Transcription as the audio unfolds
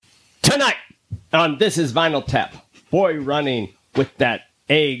Tonight on This Is Vinyl Tap, boy running with that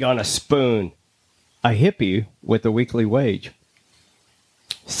egg on a spoon, a hippie with a weekly wage,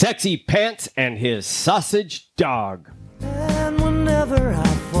 sexy pants and his sausage dog. And whenever I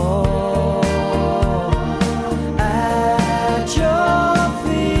fall at your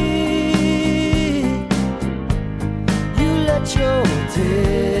feet, you let your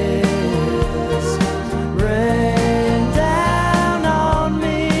tears rain down on me.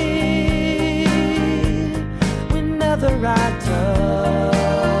 Whenever I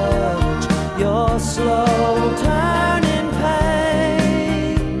touch your slow turning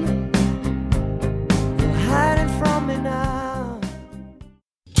pain, you're hiding from me now.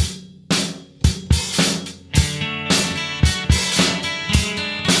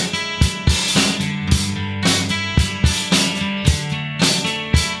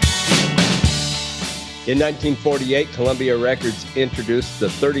 In 1948, Columbia Records introduced the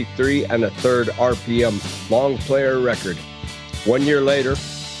 33 1/3 RPM long player record. 1 year later,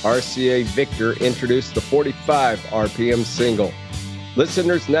 RCA Victor introduced the 45 RPM single.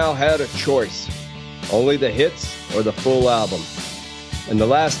 Listeners now had a choice, only the hits or the full album. In the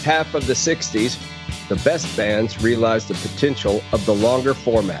last half of the 60s, the best bands realized the potential of the longer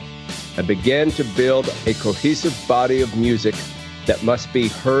format and began to build a cohesive body of music that must be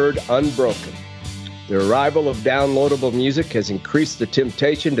heard unbroken. The arrival of downloadable music has increased the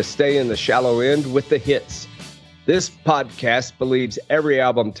temptation to stay in the shallow end with the hits. This podcast believes every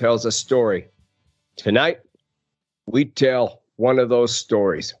album tells a story. Tonight, we tell one of those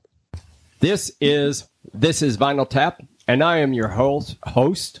stories. This is Vinyl Tap, and I am your host.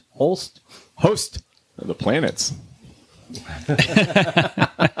 The planets.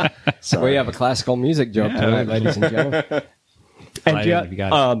 We have a classical music joke tonight, ladies and gentlemen.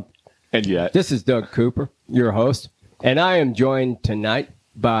 And yet, This is Doug Cooper, your host, and I am joined tonight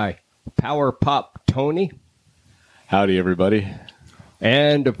by Power Pop Tony, howdy, everybody.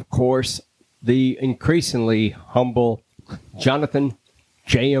 and of course, the increasingly humble Jonathan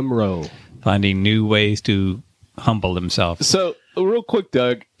J.M. Rowe. Finding new ways to humble himself. So, real quick,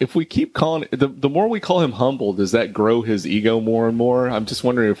 Doug, if we keep calling the more we call him humble, does that grow his ego more and more? I'm just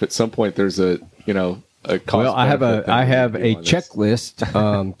wondering if at some point there's a cost. Well, I have a on this.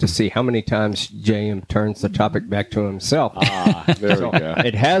 checklist to see how many times J.M. turns the topic back to himself. There we go.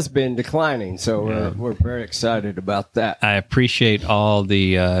 It has been declining, so we're very excited about that. I appreciate all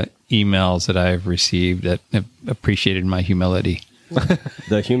the emails that I've received that have appreciated my humility.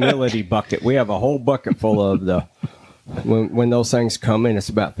 The humility bucket. We have a whole bucket full of the... When those things come in, it's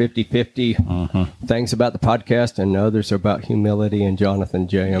about 50-50 things about the podcast, and others are about humility and Jonathan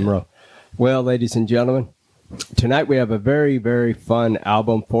J.M. Rowe. Well, ladies and gentlemen, tonight we have a very, very fun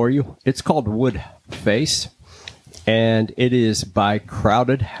album for you. It's called Woodface, and it is by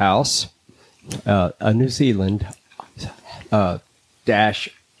Crowded House, a New Zealand dash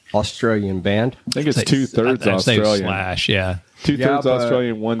Australian band. I think it's 2/3 I'd say Australian. slash, yeah. 2/3 Yeah, but-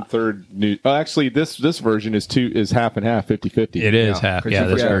 Australian, 1/3 new. Oh, actually, this version is half and half, 50-50. It is half. 'Cause Yeah, you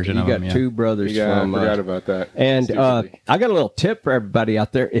this got- version you of got them, yeah. two brothers Yeah, I from... forgot about that. And Stupidly. I got a little tip for everybody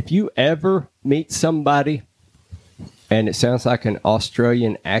out there. If you ever meet somebody and it sounds like an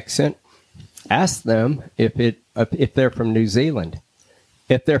Australian accent, ask them if they're from New Zealand.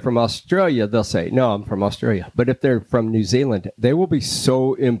 If they're from Australia, they'll say, "No, I'm from Australia." But if they're from New Zealand, they will be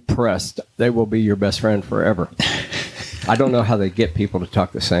so impressed. They will be your best friend forever. I don't know how they get people to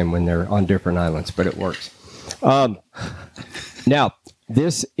talk the same when they're on different islands, but it works. Now,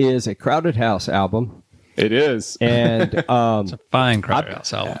 this is a Crowded House album. It is. And It's a fine Crowded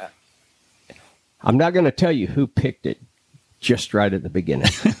House album. I'm not going to tell you who picked it just right at the beginning.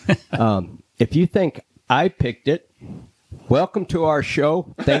 If you think I picked it, welcome to our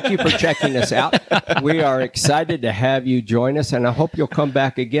show. Thank you for checking us out. We are excited to have you join us, and I hope you'll come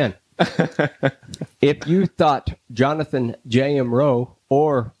back again. If you thought Jonathan J.M. Rowe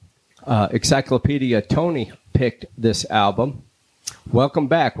or Encyclopedia Tony picked this album, welcome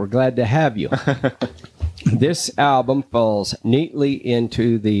back. We're glad to have you. This album falls neatly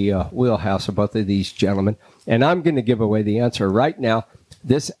into the wheelhouse of both of these gentlemen, and I'm going to give away the answer right now.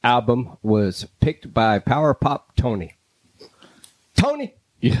 This album was picked by Power Pop Tony. Tony,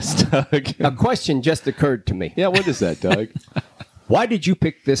 Yes, Doug. a question just occurred to me. Yeah, what is that, Doug? Why did you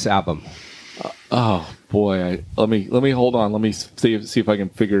pick this album? Oh boy, let me hold on. Let me see if I can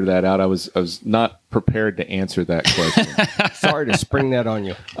figure that out. I was not prepared to answer that question. Sorry to spring that on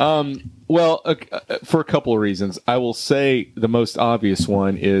you. Well, for a couple of reasons. I will say the most obvious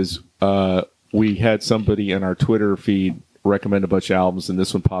one is we had somebody in our Twitter feed recommend a bunch of albums, and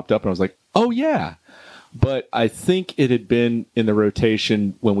this one popped up, and I was like, oh yeah, but I think it had been in the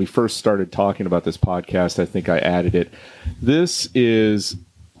rotation when we first started talking about this podcast. I think I added it. This is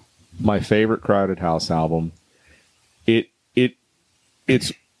my favorite Crowded House album.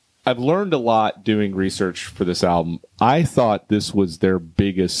 It's I've learned a lot doing research for this album. I thought this was their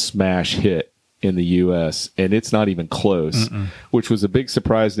biggest smash hit in the U.S., and it's not even close, which was a big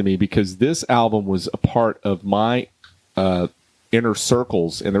surprise to me because this album was a part of my inner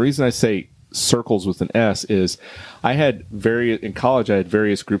circles. And the reason I say circles with an S is in college, I had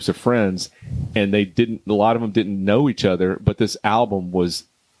various groups of friends, and a lot of them didn't know each other, but this album was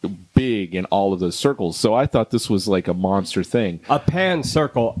big in all of those circles. So I thought this was like a monster thing. A pan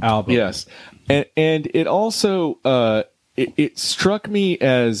circle album. Yes. And it also, it struck me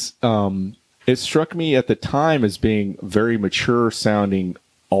as, it struck me at the time as being very mature sounding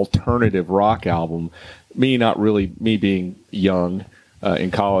alternative rock album. Me being young, in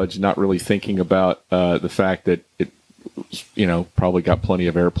college, not really thinking about, the fact that it, probably got plenty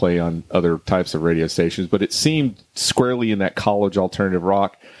of airplay on other types of radio stations, but it seemed squarely in that college alternative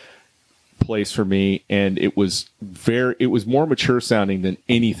rock place for me. And it was more mature sounding than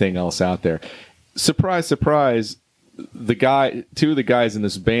anything else out there. Surprise, surprise. Two of the guys in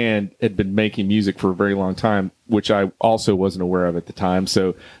this band had been making music for a very long time, which I also wasn't aware of at the time.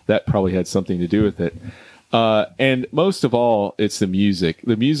 So that probably had something to do with it. And most of all, it's the music.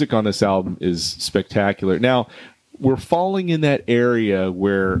 The music on this album is spectacular. Now, we're falling in that area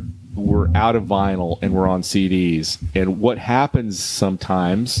where we're out of vinyl and we're on CDs. And what happens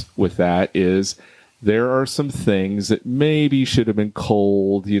sometimes with that is there are some things that maybe should have been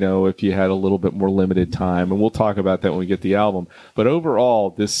culled, if you had a little bit more limited time. And we'll talk about that when we get the album. But overall,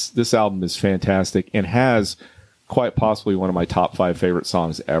 this album is fantastic and has quite possibly one of my top 5 favorite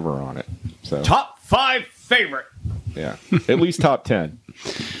songs ever on it. So Top 5 favorite. Yeah, at least top 10.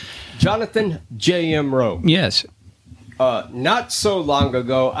 Jonathan J.M. Rowe. Yes. Not so long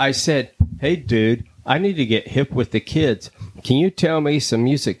ago, I said, hey, dude, I need to get hip with the kids. Can you tell me some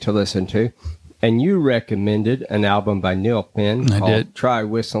music to listen to? And you recommended an album by Neil Finn called Try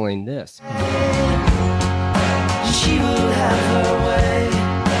Whistling This. She will have her way.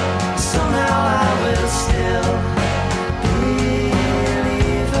 Somehow I will still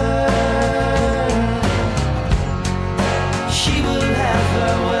believe her. She will have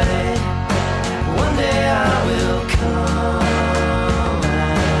her way. One day I will come.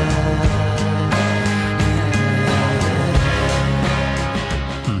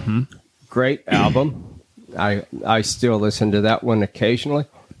 Great album. I still listen to that one occasionally,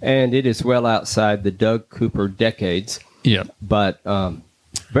 and it is well outside the Doug Cooper decades. Yeah. But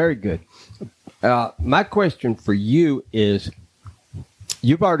very good. My question for you is,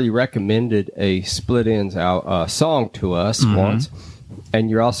 you've already recommended a Split Enz song to us once, and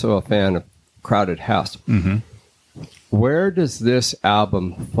you're also a fan of Crowded House. Mm-hmm. Where does this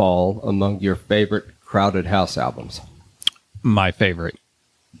album fall among your favorite Crowded House albums? My favorite.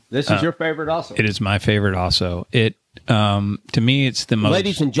 This is your favorite also? It is my favorite also. It, to me, it's the most...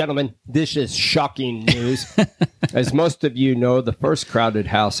 Ladies and gentlemen, this is shocking news. As most of you know, the first Crowded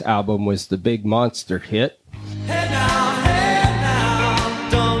House album was the big monster hit. Hey now,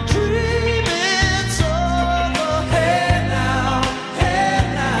 don't dream it's over. Hey now,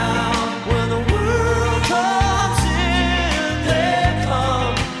 when the world comes in, they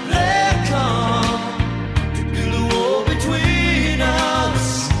come to build a wall between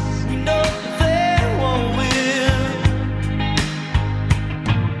us. We know they won't win.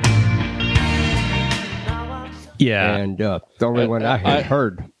 Yeah. And the only one I had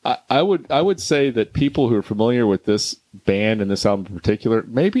heard. I would say that people who are familiar with this band and this album in particular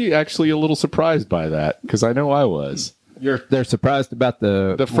may be actually a little surprised by that, because I know I was. They're surprised about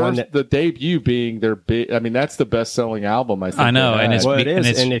the debut being their big. I mean, that's the best-selling album I think. I know, and it's, well, it is. and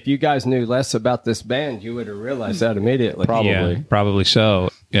it's And if you guys knew less about this band, you would have realized that immediately. Probably. yeah, probably so.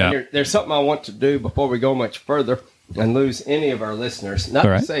 Yeah. And there's something I want to do before we go much further and lose any of our listeners. Not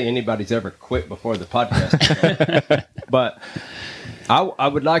All right. to say anybody's ever quit before the podcast, but I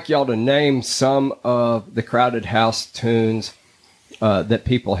would like y'all to name some of the Crowded House tunes that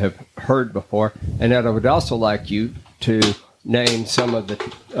people have heard before, and that I would also like you to name some of the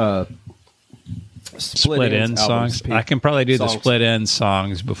Split Enz songs. I can probably do the Split Enz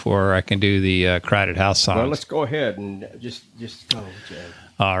songs before I can do the Crowded House songs. Well, let's go ahead and just go, Jay.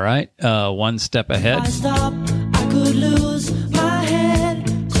 All right. One step ahead. If I stop, I could lose my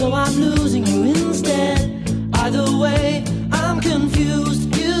head, so I'm losing you instead. Either way, I'm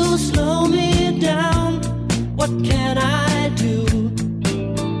confused. You slow me down. What can I do?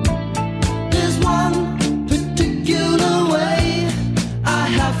 There's one particular way I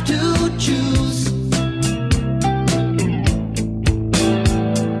have to choose.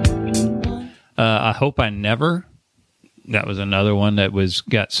 I Hope I Never. That was another one that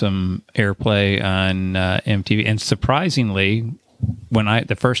got some airplay on MTV. And surprisingly,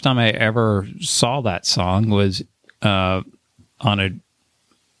 the first time I ever saw that song was on an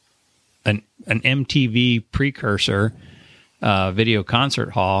MTV precursor video concert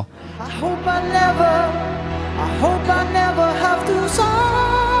hall. I hope I never have to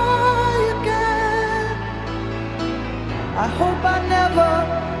sigh again. I hope I never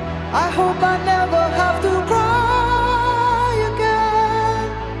have to cry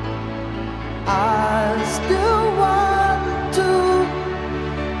again. I still want to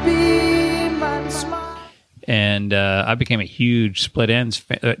be my smile. And I became a huge Split Enz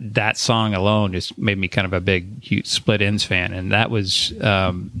fan. That song alone just made me kind of a big, huge Split Enz fan. And that was,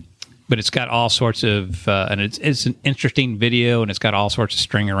 but it's got all sorts of, and it's an interesting video, and it's got all sorts of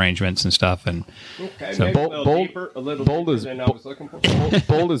string arrangements and stuff. And Okay, So maybe a little deeper than I was looking for.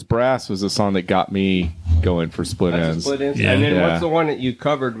 Bold as Brass was the song that got me going for Split That's a Ends. Split Ends. Yeah. And then Yeah. what's the one that you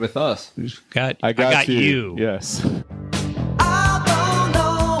covered with us? I got you. Yes. I don't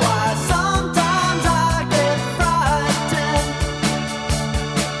know why sometimes I get frightened.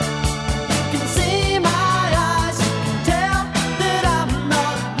 You can see my eyes, you can tell that I'm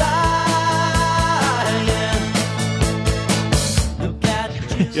not lying. Look at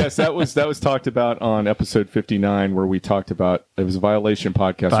you. Yes, that was talked about on episode 59, where we talked about, it was a Violation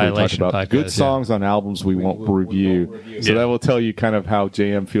podcast where we talked Violation about podcast, good yeah. songs on albums we won't review. So that will tell you kind of how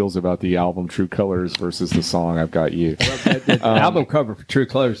JM feels about the album True Colors versus the song I've Got You. The album cover for True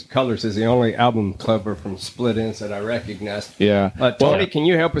Colors is the only album cover from Split Ends that I recognize. Yeah. Tony, can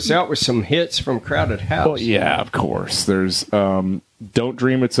you help us out with some hits from Crowded House? Well, yeah, of course. There's Don't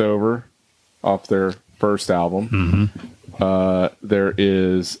Dream It's Over off their first album. Mm-hmm. There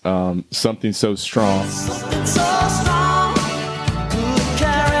is Something So Strong. Something so strong could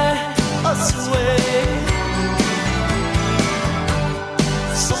carry us away.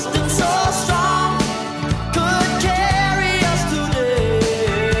 Something so strong could carry us today.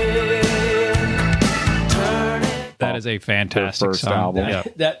 Turn it. That is a fantastic first song. album. Yeah.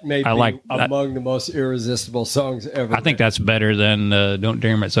 That may be I like that. among the most irresistible songs ever. I think that's better than Don't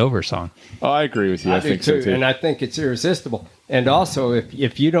Dream It's Over song. Oh, I agree with you. I do think so too. and I think it's irresistible. And also,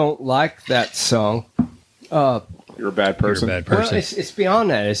 if you don't like that song, You're a bad person. You're a bad well, person. it's beyond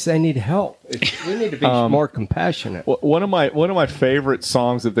that. It's they need help. We need to be more compassionate. Well, one of my favorite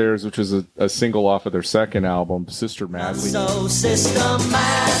songs of theirs, which was a single off of their second album, Sister Madly. So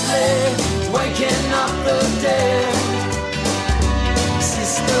systematically waking up the dead.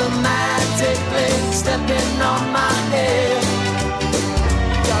 Systematically stepping on my head.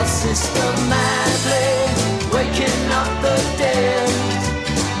 You're systematically waking up the dead.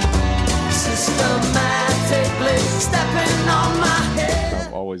 Systematically stepping on my head.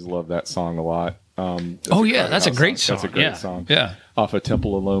 I've always loved that song a lot. Oh, yeah, that's a great song. That's a great Yeah. song. Yeah. Off of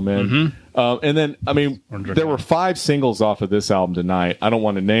Temple of Low Men. And then, I mean, there were 5 singles off of this album tonight. I don't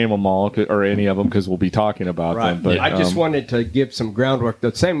want to name them all or any of them because we'll be talking about them. But I just wanted to give some groundwork.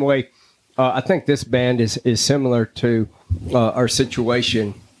 The same way, I think this band is similar to our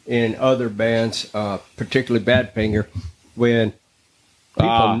situation in other bands, particularly Badfinger, when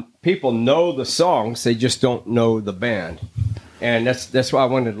people know the songs, they just don't know the band. And that's why I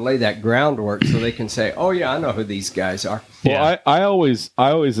wanted to lay that groundwork so they can say, "Oh yeah, I know who these guys are." Well, I always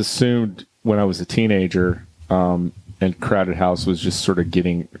assumed when I was a teenager, and Crowded House was just sort of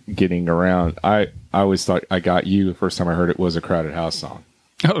getting around. I always thought I Got You the first time I heard it was a Crowded House song.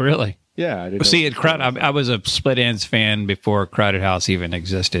 Oh, really? Yeah, I didn't. See, I was a Split Enz fan before Crowded House even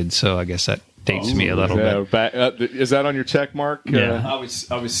existed, so I guess that dates me a little bit. Is that on your check mark? Yeah. I was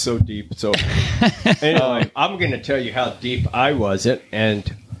so deep. So anyway, I'm going to tell you how deep I was it and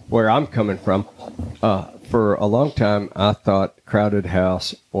where I'm coming from. For a long time, I thought Crowded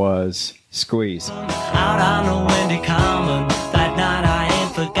House was Squeeze. Out on a windy common, that night I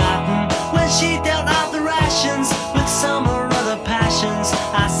ain't forgotten. When she dealt out the rations with some or other passions,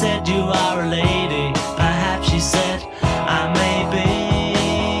 I said, "You are a lady." Perhaps she said, "I may be."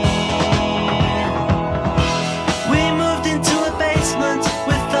 We moved into a basement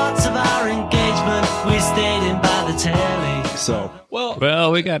with thoughts of our engagement. We stayed in by the telly. So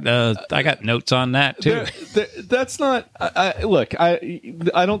Well, we got I got notes on that too. That's not. Look, I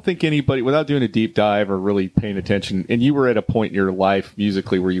don't think anybody, without doing a deep dive or really paying attention, and you were at a point in your life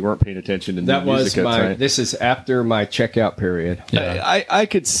musically where you weren't paying attention to that new was music at the my. time. This is after my checkout period. I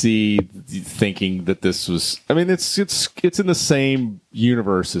could see thinking that this was. I mean, it's in the same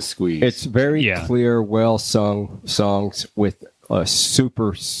universe as Squeeze. It's very Yeah. clear, well sung songs with a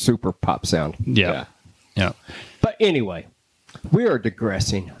super pop sound. Yeah. But anyway, we are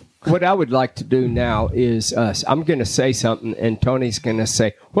digressing. what I would like to do now is I'm going to say something, and Tony's going to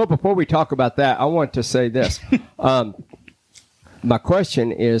say, well, before we talk about that, I want to say this. My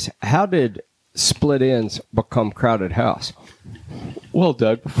question is, how did Split Ends become Crowded House? Well,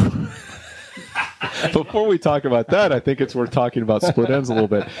 Doug, before we talk about that, I think it's worth talking about Split Ends a little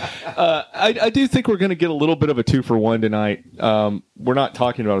bit. I do think we're going to get a little bit of a 2-for-1 tonight. We're not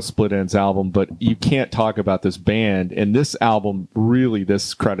talking about a Split Ends album, but you can't talk about this band and this album, really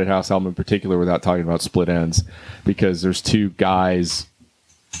this Crowded House album in particular, without talking about Split Ends, because there's two guys,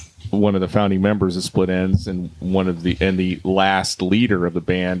 one of the founding members of Split Ends and the last leader of the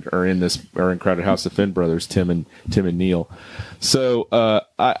band are in Crowded House, the Finn brothers, Tim and Neil. So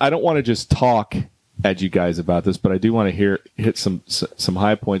I don't want to just talk at you guys about this, but I do want to hit some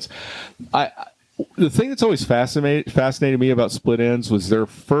high points. The thing that's always fascinated me about Split Ends was their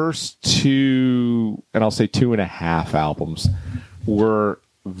first 2, and I'll say 2.5 albums, were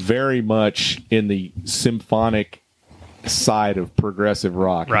very much in the symphonic side of progressive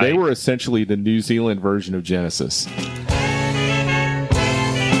rock. Right. They were essentially the New Zealand version of Genesis.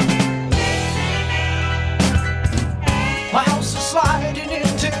 My house is sliding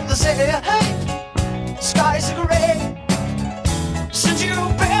into the city. Hey, skies are gray. Since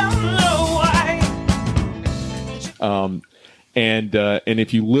you've been away. And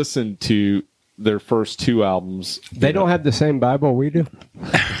if you listen to their first 2 albums, They don't have the same Bible we do.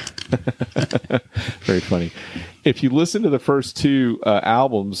 very funny. If you listen to the first 2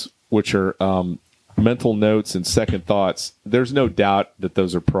 albums, which are Mental Notes and Second Thoughts, there's no doubt that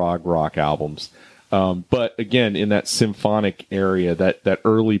those are prog rock albums. But again, in that symphonic area, that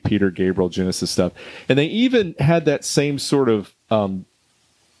early Peter Gabriel Genesis stuff. And they even had that same sort of,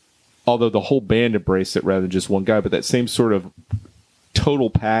 although the whole band embraced it rather than just one guy, but that same sort of total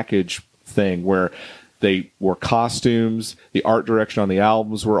package thing where they wore costumes. The art direction on the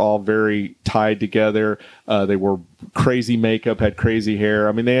albums were all very tied together. They wore crazy makeup, had crazy hair.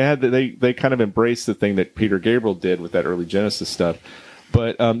 I mean, they kind of embraced the thing that Peter Gabriel did with that early Genesis stuff.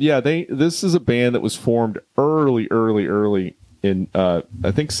 But this is a band that was formed early in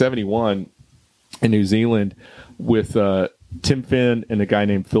I think 71 in New Zealand with Tim Finn and a guy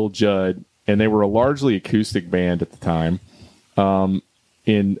named Phil Judd, and they were a largely acoustic band at the time.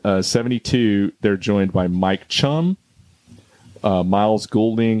 In 72, they're joined by Mike Chum, Miles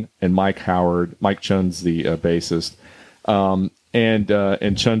Goulding, and Mike Howard. Mike Chun's the bassist,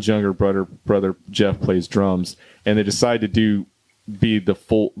 and Chun's younger brother Jeff plays drums. And they decided to be a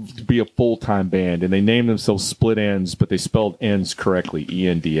full-time band, and they named themselves Split Ends, but they spelled ends correctly,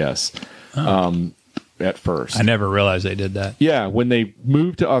 ENDS. At first, I never realized they did that. Yeah, when they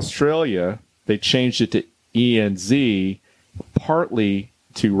moved to Australia, they changed it to ENZ, partly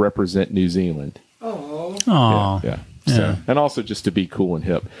to represent New Zealand. Oh, Yeah. So, and also just to be cool and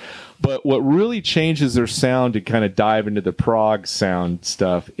hip. But what really changes their sound to kind of dive into the prog sound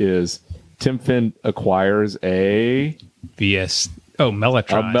stuff is Tim Finn acquires a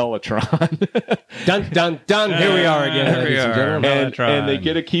Mellotron. Mellotron. Dun, dun, dun. Here we are again, Here we ladies and are. gentlemen. and they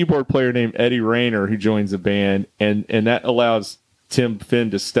get a keyboard player named Eddie Rayner who joins the band, and that allows Tim Finn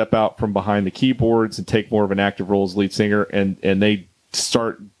to step out from behind the keyboards and take more of an active role as lead singer, and they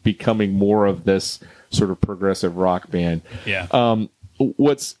start becoming more of this sort of progressive rock band. Yeah.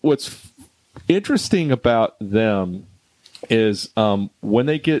 What's interesting about them is when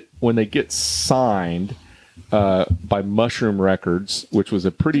they get signed by Mushroom Records, which was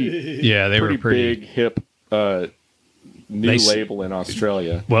a pretty They were pretty big hip new label in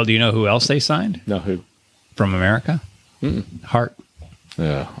Australia. Well, do you know who else they signed No, who? from America? Heart.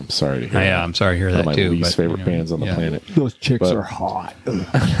 Yeah, I'm sorry to hear. Yeah, I'm sorry to hear One of that my too. least favorite you know, bands on the yeah. planet. Those chicks But- are hot.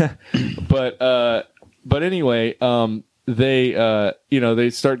 But anyway, they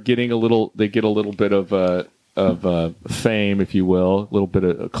start getting a little bit of fame, if you will, a little bit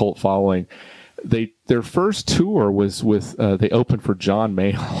of a cult following. Their first tour was with they opened for John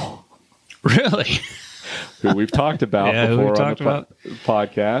Mayall, Really? who we've talked about Yeah, who before we've on talked the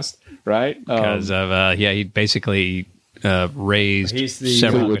podcast, right? Because of he basically raised He's the-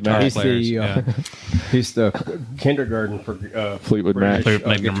 several Fleetwood guitar Mac. He's players. the, he's the kindergarten for Fleetwood Mac. British,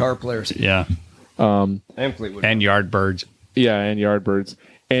 Fleetwood Mac. guitar players. Yeah, And Fleetwood. and Yardbirds. Yeah, and Yardbirds,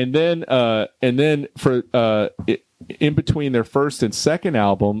 and then for in between their first and second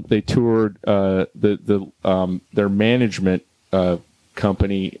album, they toured. Their management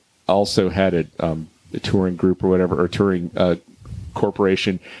company also had a touring group or whatever, or touring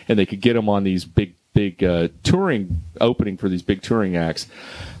corporation, and they could get them on these big touring opening for these big touring acts.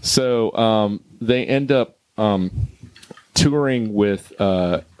 So they end up touring with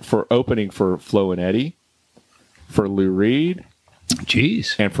for opening for Flo and Eddie, for Lou Reed,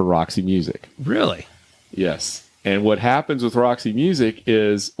 Jeez. and for Roxy Music. Really? Yes. And what happens with Roxy Music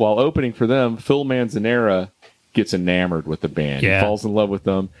is, while opening for them, Phil Manzanera gets enamored with the band. Yeah. He falls in love with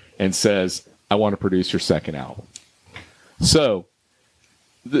them and says, I want to produce your second album. So,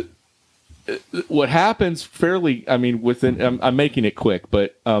 what happens fairly, I mean, I'm making it quick,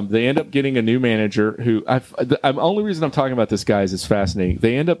 but they end up getting a new manager who, the only reason I'm talking about this guy is it's fascinating.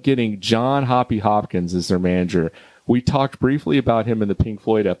 They end up getting John Hoppy Hopkins as their manager. We talked briefly about him in the Pink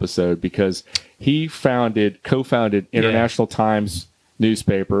Floyd episode because he co-founded International Times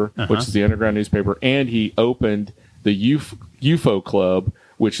newspaper, which is the underground newspaper, and he opened the UFO Club,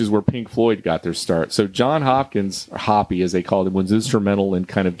 which is where Pink Floyd got their start. So John Hopkins, or Hoppy as they called him, was instrumental in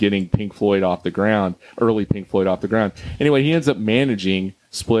kind of getting Pink Floyd off the ground, early Pink Floyd off the ground. Anyway, he ends up managing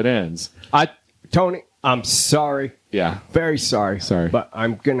Split Enz. Tony, I'm sorry. Yeah. Very sorry. Sorry. But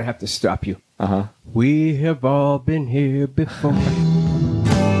I'm going to have to stop you. Uh-huh. We have all been here before.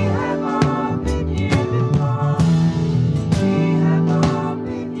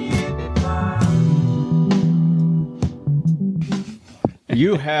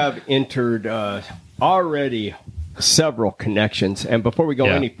 You have entered already several connections. And before we go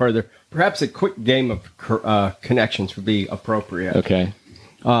any further, perhaps a quick game of connections would be appropriate. Okay.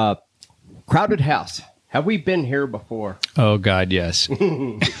 Crowded House. Have we been here before? Oh, God, yes.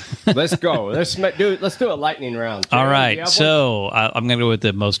 Let's go. Let's do a lightning round. All right. So I'm going to go with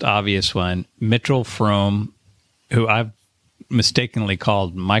the most obvious one. Mitchell Froom, who I've mistakenly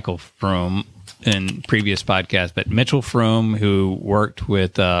called Michael Froom in previous podcasts, but Mitchell Froom, who worked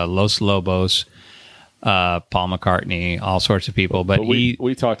with Los Lobos, Paul McCartney, all sorts of people. But we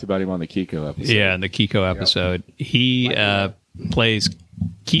talked about him on the Kiko episode. Yeah, in the Kiko episode. Yep. He plays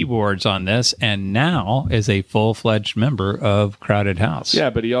keyboards on this and now is a full-fledged member of Crowded House.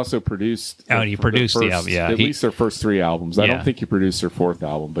 Yeah, but he also produced he produced the album. Yeah, at least their first three albums. I don't think he produced their fourth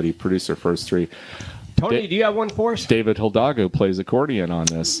album, but he produced their first three. Tony, do you have one for us? David Hidalgo plays accordion on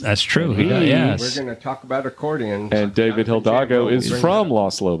this. That's true. He does, yes. We're going to talk about accordion. And David Hidalgo is from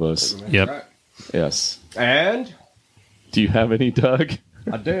Los Lobos. Yep. Right. Yes. And? Do you have any, Doug?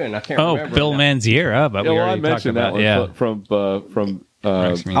 I do, and I can't remember. Phil Manzanera, but we already I mentioned talked about that one from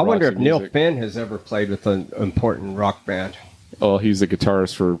I wonder if Roxy Neil Music. Finn has ever played with an important rock band. Well, he's the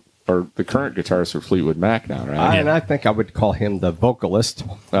guitarist or the current guitarist for Fleetwood Mac now, right? And I think I would call him the vocalist.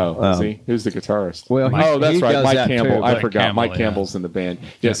 See, who's the guitarist? Well, that's he right, does Mike that Campbell. too, I but- forgot. Campbell, Mike yeah. Campbell's in the band.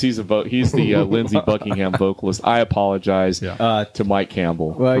 Yes, he's the Lindsey Buckingham vocalist. I apologize to Mike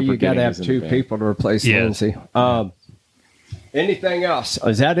Campbell. Well, for you got forgetting to have he's in two the band. people to replace Yeah. Lindsay. Anything else?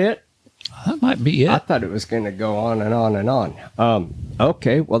 Is that it? That might be I it. thought it was going to go on and on and on.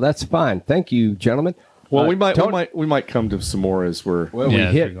 Okay, well that's fine. Thank you, gentlemen. Well, Tony- we might come to some more as we're. Well, Yeah, we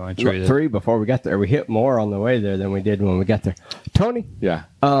as hit we're going through this. 3 before we got there. We hit more on the way there than we did when we got there. Tony, Yeah.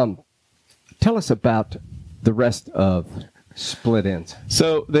 tell us about the rest of Split Enz.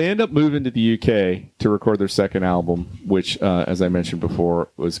 So they end up moving to the UK to record their second album, which, as I mentioned before,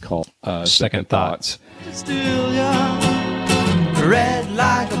 was called Second Thoughts. Still young, read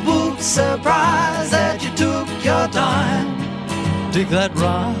like a book, surprised that you took your time. Take that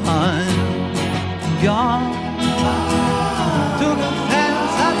rhyme, young. Took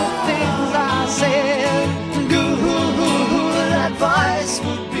offense at the things I said. Good advice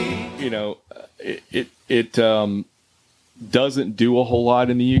would be. You know, it doesn't do a whole lot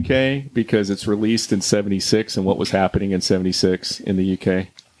in the UK because it's released in '76, and what was happening in '76 in the UK.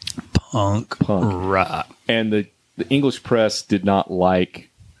 Punk rock. And the English press did not like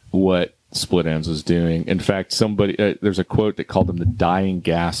what Split Enz was doing. In fact, there's a quote that called them the dying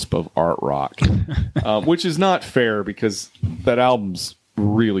gasp of art rock, which is not fair because that album's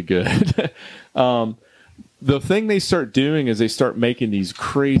really good. The thing they start doing is they start making these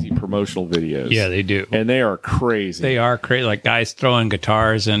crazy promotional videos. Yeah, they do. And they are crazy. They are crazy, like guys throwing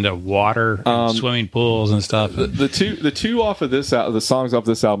guitars into water, and swimming pools and stuff. The two off of this the songs off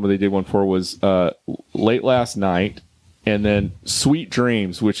this album they did one for was Late Last Night and then Sweet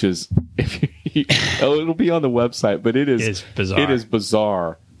Dreams, which is it'll be on the website, but It's bizarre. It is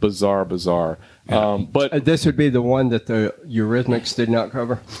bizarre. But This would be the one that the Eurythmics did not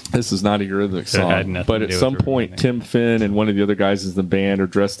cover. this is not a Eurythmics It had song. nothing But to at do some with point, Eurythmics. Tim Finn and one of the other guys in the band are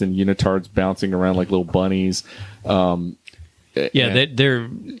dressed in unitards, bouncing around like little bunnies. Yeah, they're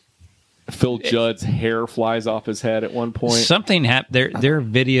Phil Judd's hair flies off his head at one point. something happened. Their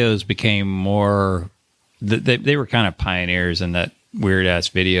videos became more. They were kind of pioneers in that weird ass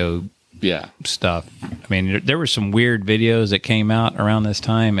video Yeah. stuff. I mean, there were some weird videos that came out around this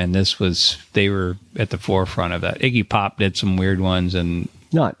time, and they were at the forefront of that. Iggy Pop did some weird ones, and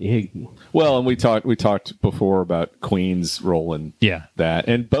Not Iggy. Well, and we talked before about Queen's role in that,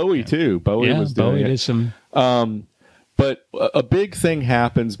 and Bowie too. Bowie was doing Bowie it. did some. But a big thing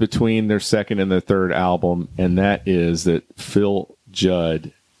happens between their second and their third album, and that is that Phil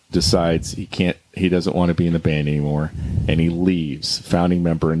Judd decides he doesn't want to be in the band anymore, and he leaves, founding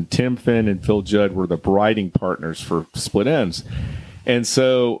member. And Tim Finn and Phil Judd were the writing partners for Split Enz, and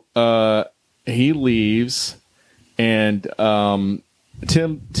so he leaves, and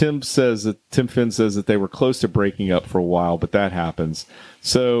Tim Finn says that they were close to breaking up for a while, but that happens.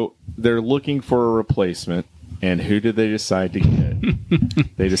 So they're looking for a replacement, and who did they decide to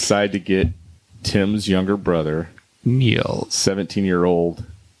get? They decide to get Tim's younger brother, Neil, 17-year-old,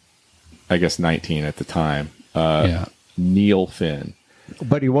 I guess 19 at the time, Neil Finn.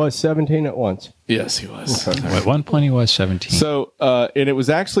 But he was 17 at once. Yes, he was. At one point, he was 17. So, and it was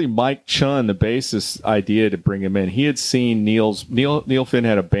actually Mike Chun, the bassist's idea to bring him in. He had seen Neil Finn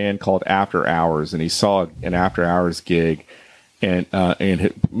had a band called After Hours, and he saw an After Hours gig, and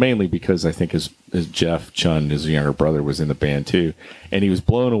mainly because I think his Jeff Chun, his younger brother, was in the band too, and he was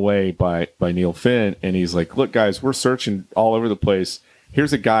blown away by Neil Finn, and he's like, "Look, guys, we're searching all over the place.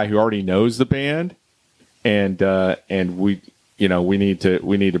 Here's a guy who already knows the band, and we." We need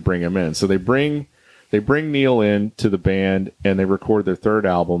to bring him in. So they bring Neil in to the band, and they record their third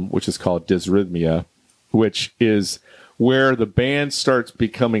album, which is called Dysrhythmia, which is where the band starts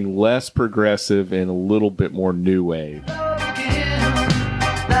becoming less progressive and a little bit more new wave.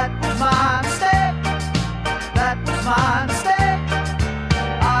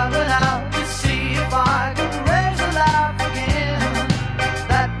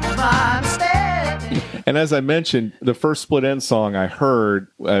 And as I mentioned, the first Split Enz song I heard,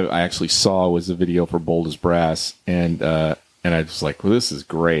 I actually saw, was a video for Bold as Brass, and I was like, "Well, this is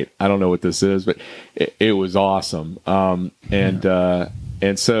great. I don't know what this is, but it was awesome."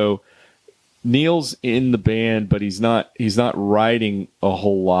 And so Neil's in the band, but he's not writing a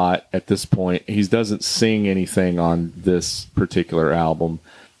whole lot at this point. He doesn't sing anything on this particular album.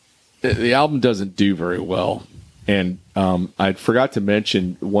 The album doesn't do very well. And I forgot to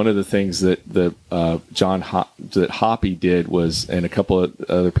mention one of the things that that Hoppy did was, and a couple of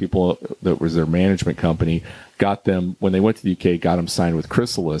other people that was their management company, got them, when they went to the UK, got them signed with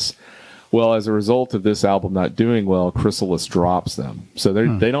Chrysalis. Well, as a result of this album not doing well, Chrysalis drops them. So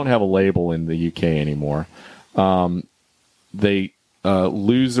they don't have a label in the UK anymore. They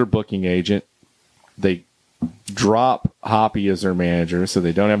lose their booking agent. They drop Hoppy as their manager, so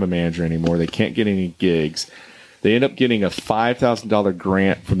they don't have a manager anymore. They can't get any gigs. They end up getting a $5,000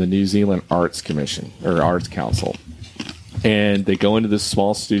 grant from the New Zealand Arts Commission, or Arts Council. And they go into this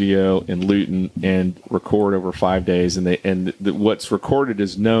small studio in Luton and record over 5 days. And what's recorded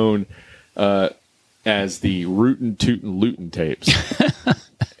is known as the Rootin' Tootin' Luton tapes.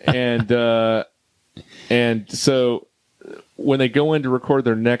 and so when they go in to record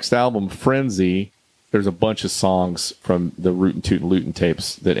their next album, Frenzy, there's a bunch of songs from the Rootin' Tootin' Luton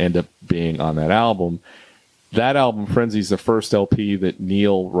tapes that end up being on that album. That album, Frenzy, is the first LP that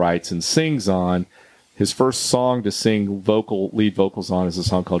Neil writes and sings on. His first song to sing lead vocals on is a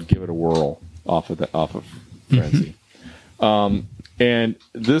song called "Give It a Whirl" off of Frenzy. And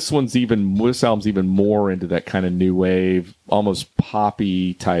this album's even more into that kind of new wave, almost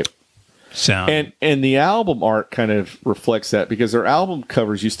poppy type sound. And the album art kind of reflects that, because their album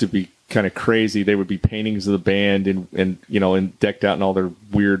covers used to be kind of crazy. They would be paintings of the band and decked out in all their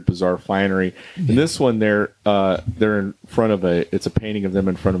weird, bizarre finery. In this one, they're in front of it's a painting of them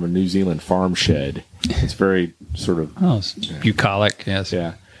in front of a New Zealand farm shed. It's very sort of bucolic, yes.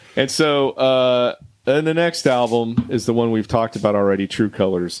 Yeah. And so and the next album is the one we've talked about already, True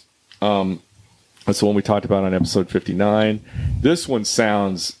Colors. That's the one we talked about on episode 59. This one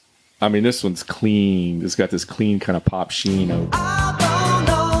sounds, this one's clean. It's got this clean kind of pop sheen over it.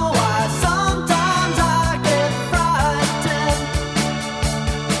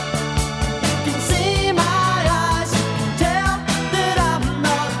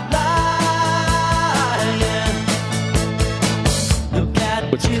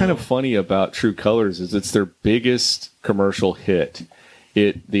 What's kind of funny about True Colors is it's their biggest commercial hit.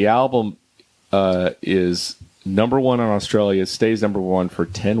 The album is number one in Australia. It stays number one for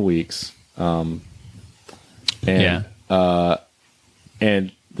 10 weeks. And the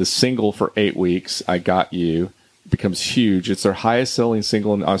single for 8 weeks, I Got You, becomes huge. It's their highest selling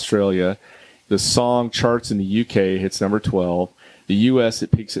single in Australia. The song charts in the UK, hits number 12. The US,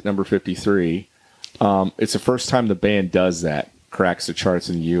 it peaks at number 53. It's the first time the band does that. Cracks the charts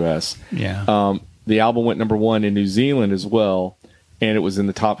in the U.S. Yeah. The album went number one in New Zealand as well, and it was in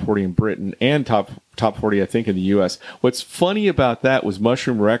the top 40 in Britain and top top 40, I think, in the U.S. What's funny about that was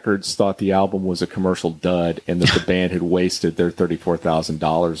Mushroom Records thought the album was a commercial dud and that the band had wasted their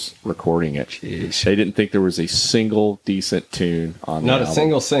 $34,000 recording it. Jeez. They didn't think there was a single decent tune on the Not a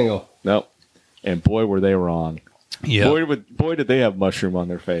album. single. Nope. And boy, were they wrong. Yeah. Boy, did they have mushroom on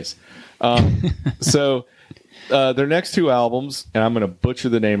their face. So their next two albums, and I'm going to butcher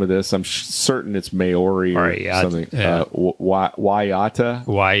the name of this. I'm certain it's Maori or something. Yeah. Waiata,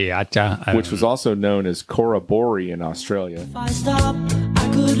 Waiata. which was also known as Korabori in Australia. If I stop, I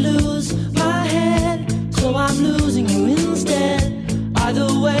could lose my head, so I'm losing you instead.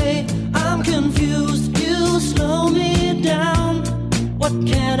 Either way, I'm confused. You slow me down. What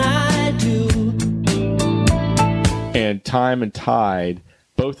can I do? And Time and Tide,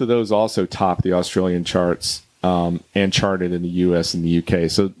 both of those also topped the Australian charts and charted in the US and the UK.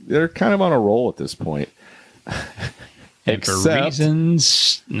 So they're kind of on a roll at this point. And for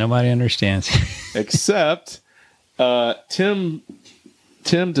reasons nobody understands. Except Tim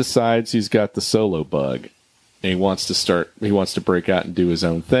decides he's got the solo bug and he wants to break out and do his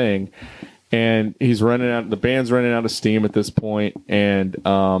own thing. And the band's running out of steam at this point, and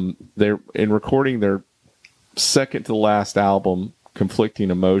they're in recording their second to last album,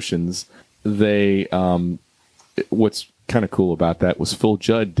 Conflicting Emotions. They what's kind of cool about that was Phil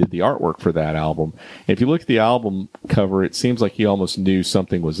Judd did the artwork for that album. And if you look at the album cover, it seems like he almost knew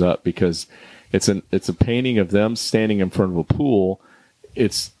something was up because it's a painting of them standing in front of a pool.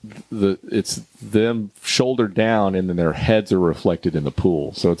 It's them shouldered down, and then their heads are reflected in the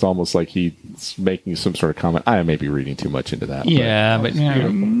pool. So it's almost like he's making some sort of comment. I may be reading too much into that. Yeah, but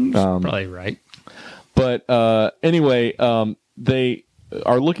probably right. But anyway, they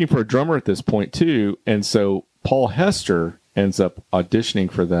are looking for a drummer at this point too, and so Paul Hester ends up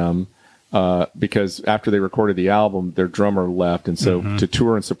auditioning for them because after they recorded the album, their drummer left, and so to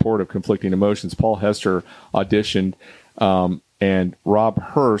tour in support of Conflicting Emotions, Paul Hester auditioned. And Rob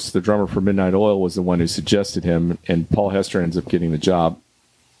Hurst, the drummer for Midnight Oil, was the one who suggested him, and Paul Hester ends up getting the job.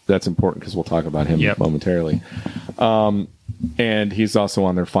 That's important because we'll talk about him momentarily. And he's also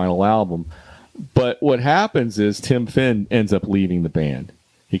on their final album. But what happens is Tim Finn ends up leaving the band.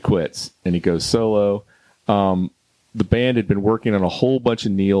 He quits, and he goes solo. The band had been working on a whole bunch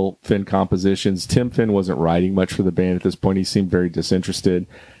of Neil Finn compositions. Tim Finn wasn't writing much for the band at this point. He seemed very disinterested.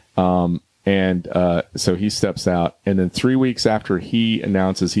 And so he steps out, and then 3 weeks after he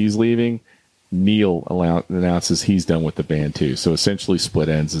announces he's leaving, Neil announces he's done with the band too. So essentially, Split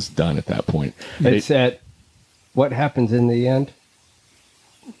Enz is done at that point. It's at what happens in the end?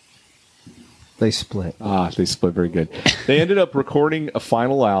 They split. They split very good. They ended up recording a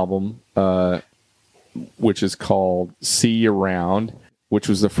final album, which is called See You Round, which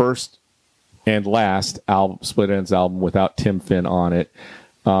was the first and last Split Enz album without Tim Finn on it.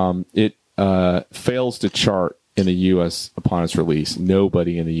 It fails to chart in the U.S. upon its release.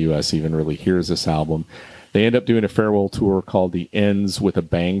 Nobody in the U.S. even really hears this album. They end up doing a farewell tour called the Ends with a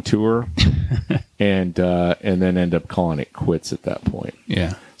Bang tour, and then end up calling it quits at that point.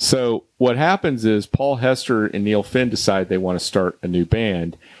 Yeah. So what happens is Paul Hester and Neil Finn decide they want to start a new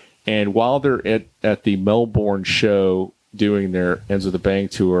band, and while they're at the Melbourne show doing their Ends with a Bang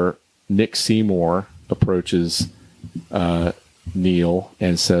tour, Nick Seymour approaches Neil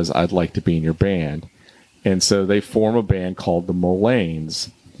and says, "I'd like to be in your band." And so they form a band called the Mullanes,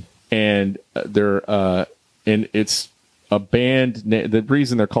 and it's a band. The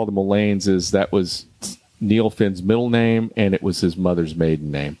reason they're called the Mullanes is that was Neil Finn's middle name, and it was his mother's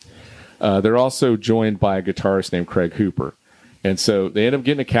maiden name. They're also joined by a guitarist named Craig Hooper, and so they end up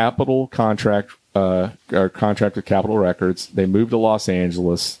getting a Capitol contract with Capitol Records. They move to Los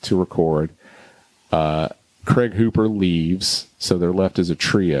Angeles to record. Craig Hooper leaves, so they're left as a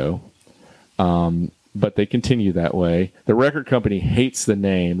trio. But they continue that way. The record company hates the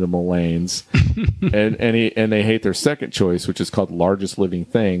name, the Mullanes, and they hate their second choice, which is called Largest Living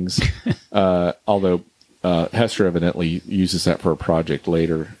Things. Although Hester evidently uses that for a project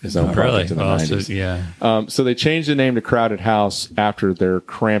later, his own project in the 90s. Yeah. So they changed the name to Crowded House after their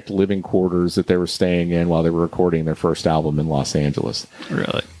cramped living quarters that they were staying in while they were recording their first album in Los Angeles.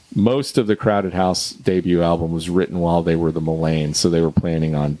 Really? Most of the Crowded House debut album was written while they were the Mullanes, so they were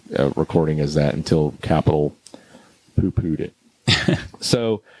planning on recording as that until Capitol poo-pooed it.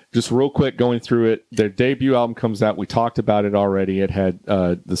 So just real quick going through it, their debut album comes out. We talked about it already. It had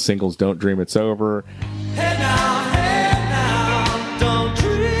the singles Don't Dream It's Over. Hey now, don't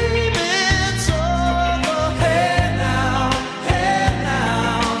dream it's over. Hey now,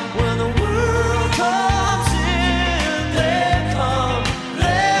 when the world comes in, they come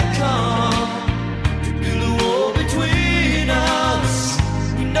to build a wall between us.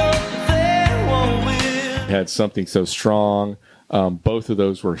 We know they won't win. had Something So Strong. Both of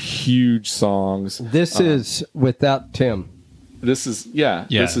those were huge songs. This is without Tim. This is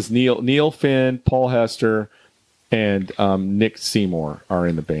This is Neil Finn, Paul Hester, and Nick Seymour are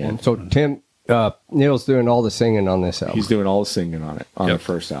in the band. And so Tim Neil's doing all the singing on this album. He's doing all the singing on it on the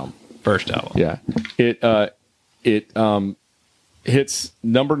first album. Yeah. It hits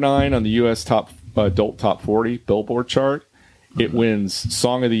number 9 on the U.S. adult top 40 Billboard chart. It wins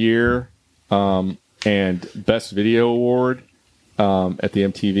Song of the Year and Best Video Award at the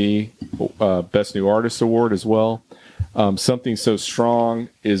MTV Best New Artist Award as well. Something So Strong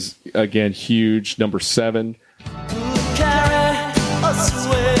is again huge, number 7. Carry us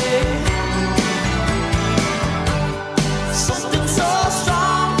away. Something so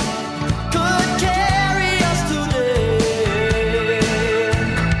strong could carry us today.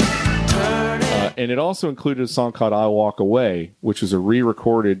 And it also included a song called I Walk Away, which was a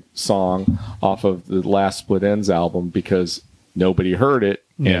re-recorded song off of the last Split Enz album because nobody heard it,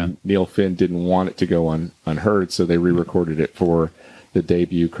 and Neil Finn didn't want it to go unheard, so they re-recorded it for the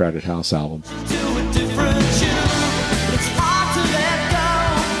debut Crowded House album.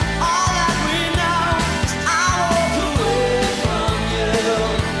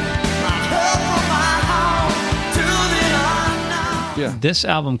 This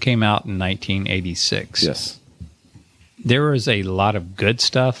album came out in 1986. Yes. There was a lot of good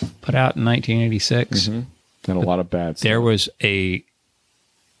stuff put out in 1986. And a lot of bad stuff. There was an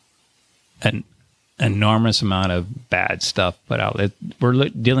enormous amount of bad stuff put out. We're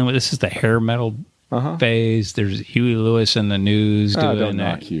dealing with, this is the hair metal phase. There's Huey Lewis in the News doing don't that.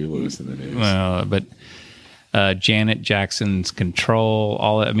 knock Huey Lewis in the News. Well, but Janet Jackson's Control,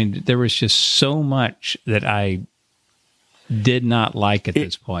 all that. I mean, there was just so much that I did not like at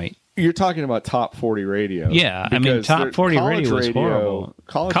this point. You're talking about top 40 radio. Yeah, I mean, top 40 radio was horrible.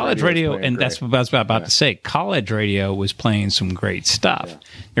 College radio, and that's what I was about to say. College radio was playing some great stuff. Yeah.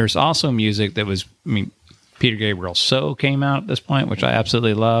 There's also music that was, I mean, Peter Gabriel So came out at this point, which I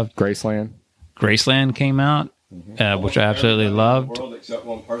absolutely loved. Graceland came out, which I absolutely loved. World except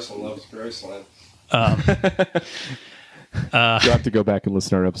one person loves Graceland. You'll have to go back and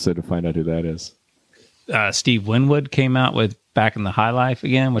listen to our episode to find out who that is. Steve Winwood came out with Back in the High Life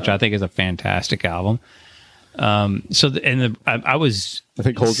again, which I think is a fantastic album. I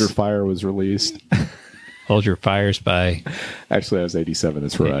think Hold Your Fire was released. Hold Your Fire's by... Actually, that was 87.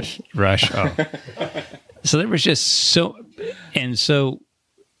 It's Rush. Rush, oh. So there was just so... And so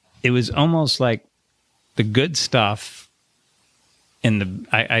it was almost like the good stuff and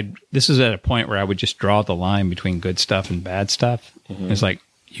this is at a point where I would just draw the line between good stuff and bad stuff. It's like,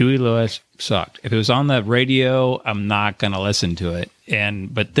 Huey Lewis sucked. If it was on the radio, I'm not going to listen to it.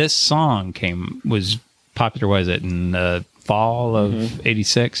 But this song was popular, was it, in the fall of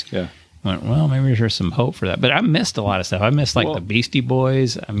 86? Yeah. I went, well, maybe there's some hope for that. But I missed a lot of stuff. I missed the Beastie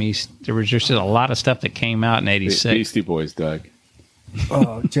Boys. There was just a lot of stuff that came out in 86. Beastie Boys, Doug.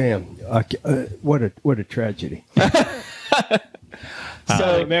 Oh, Jam. What a tragedy.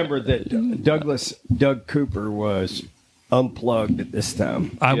 So remember that Doug Cooper was unplugged at this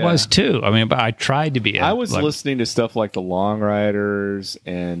time. I was too. I mean, but I tried to be. I was listening to stuff like the Long Riders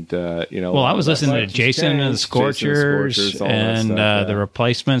and Well, I was listening to Jason and the Scorchers, and the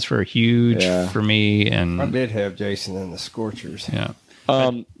Replacements were huge for me. And I did have Jason and the Scorchers. Yeah.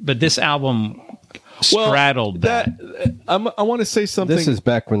 But this album straddled that. I want to say something. This is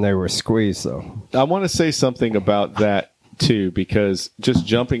back when they were squeezed, though. I want to say something about that too, because just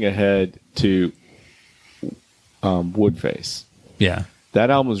jumping ahead to Woodface. Yeah.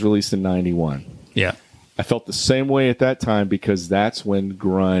 That album was released in 91. Yeah. I felt the same way at that time because that's when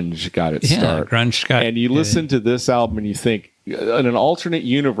grunge got its start. Grunge got... And you listen to this album and you think, in an alternate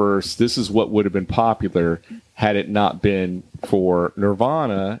universe, this is what would have been popular had it not been for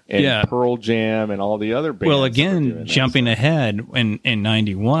Nirvana and Pearl Jam and all the other bands. Well, again, jumping ahead, in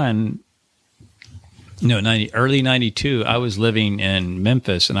 91... early 92, I was living in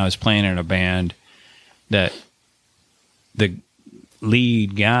Memphis and I was playing in a band that the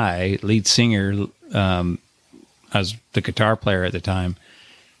lead singer, I was the guitar player at the time.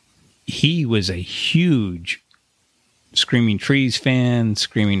 He was a huge Screaming Trees fan.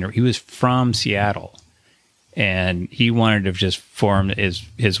 He was from Seattle, and he wanted to just form.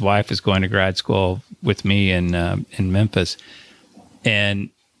 His wife is going to grad school with me in Memphis,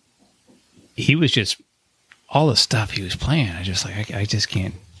 and he was just all the stuff he was playing. I just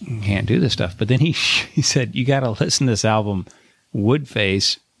can't do this stuff. But then he said, you got to listen to this album,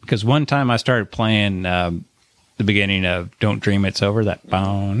 Woodface, because one time I started playing the beginning of Don't Dream It's Over, that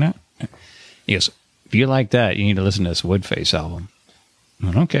bow. He goes, if you like that, you need to listen to this Woodface album. I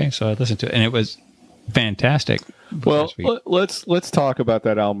went, okay, so I listened to it, and fantastic. Well, let's talk about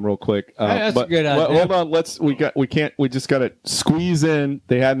that album real quick. That's a good idea. Hold on, we just got to squeeze in.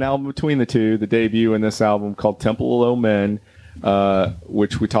 They had an album between the two, the debut and this album called Temple of Low Men,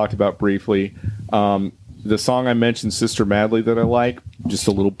 which we talked about briefly. The song I mentioned, Sister Madly, that I like, just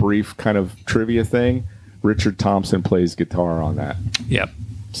a little brief kind of trivia thing. Richard Thompson plays guitar on that. Yep.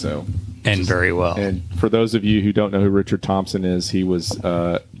 So, and very well. And for those of you who don't know who Richard Thompson is, he was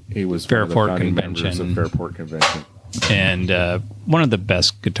Fairport one of the founding members Convention. of Fairport Convention, and one of the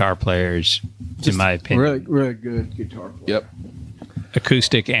best guitar players, in my opinion. Really, really good guitar player. Yep.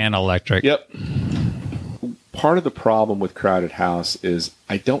 Acoustic and electric. Yep. Part of the problem with Crowded House is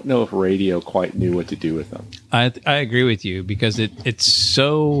I don't know if radio quite knew what to do with them. I agree with you because it's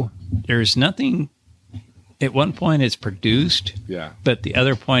so there's nothing. At one point, it's produced, Yeah. but the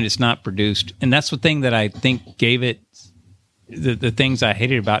other point, it's not produced, and that's the thing that I think gave it the things I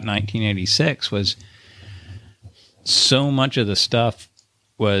hated about 1986 was so much of the stuff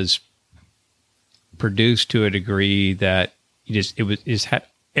was produced to a degree that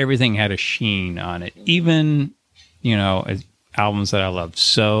everything had a sheen on it. Even, albums that I love,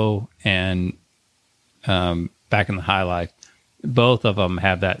 So and Back in the High Life, both of them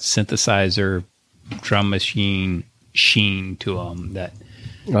have that synthesizer drum machine sheen to them. That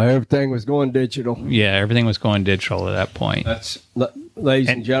Everything was going digital. everything was going digital at that point. Ladies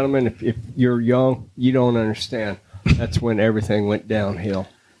and gentlemen, if you're young, you don't understand. That's when everything went downhill.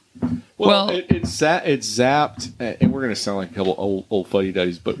 Well, it zapped, and we're going to sound like a couple old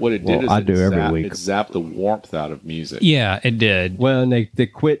fuddy-duddies, but what it did is I do every week. It zapped the warmth out of music. Yeah, it did. Well, and they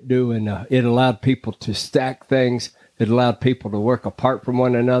quit doing. It allowed people to stack things. It allowed people to work apart from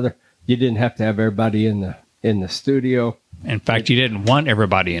one another. You didn't have to have everybody in the studio. In fact, you didn't want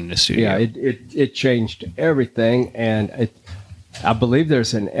everybody in the studio. Yeah, it changed everything, and I believe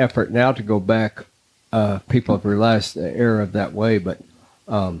there's an effort now to go back. People have realized the era of that way, but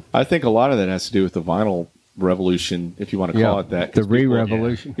I think a lot of that has to do with the vinyl revolution, if you want to call it that. The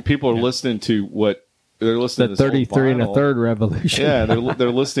re-revolution. People are listening to what they're listening The to. This 33 and a vinyl. third revolution. Yeah, they're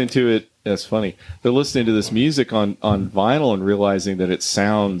listening to it. That's funny. They're listening to this music on vinyl and realizing that it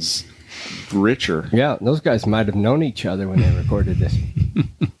sounds richer. Yeah, those guys might have known each other when they recorded this.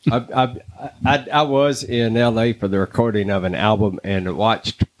 I was in L.A. for the recording of an album and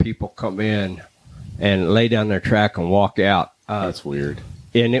watched people come in and lay down their track and walk out. That's weird.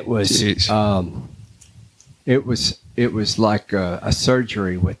 And it was Jeez. it was like a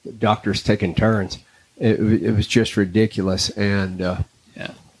surgery with doctors taking turns. It was just ridiculous. And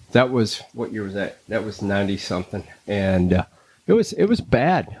that was, what year was that? That was 90 something. And it was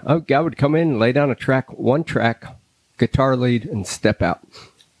bad. A guy would come in and lay down one track, guitar lead, and step out.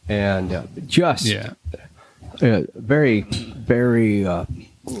 And very, very.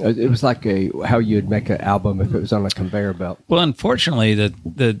 It was like how you'd make an album if it was on a conveyor belt. Well, unfortunately,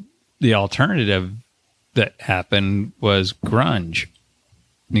 the alternative that happened was grunge,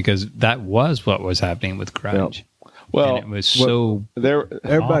 because that was what was happening with grunge. Well, and it was so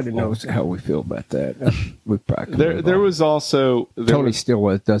Everybody awful. knows how we feel about that. We probably there was also Tony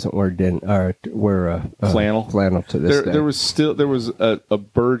still doesn't wear flannel to this day. There was a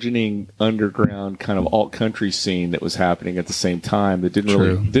burgeoning underground kind of alt country scene that was happening at the same time that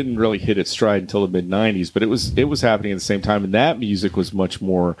didn't really hit its stride until the mid '90s, but it was happening at the same time, and that music was much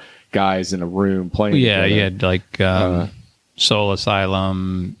more guys in a room playing. Yeah, together. you had like Soul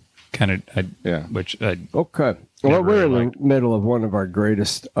Asylum, kind of, which Okay. Well, we're in the middle of one of our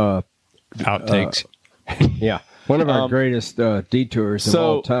greatest outtakes. One of our greatest detours of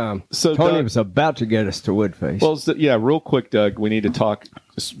all time. So Tony Doug, was about to get us to Woodface. Well, real quick, Doug, we need to talk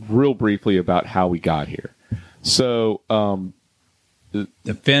just real briefly about how we got here. So, the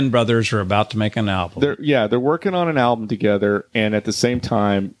Finn brothers are about to make an album. They're working on an album together, and at the same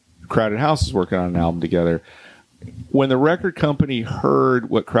time, Crowded House is working on an album together. When the record company heard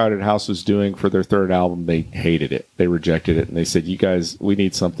what Crowded House was doing for their third album, they hated it. They rejected it, and they said, "You guys, we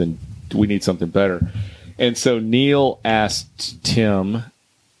need something better." And so Neil asked Tim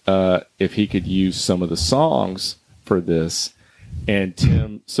if he could use some of the songs for this, and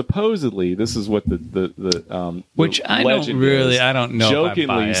Tim supposedly, this is what the which I don't know.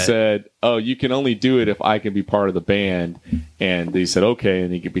 Jokingly said, "Oh, you can only do it if I can be part of the band." And they said, "Okay,"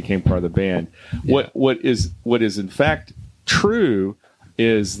 and he became part of the band. Yeah. What is in fact true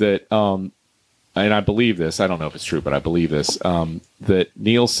is that, and I believe this. I don't know if it's true, but I believe this. That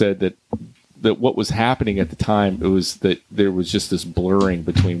Neil said that what was happening at the time, it was that there was just this blurring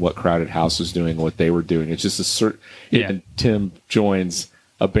between what Crowded House was doing and what they were doing. It's just a certain. Yeah. And Tim joins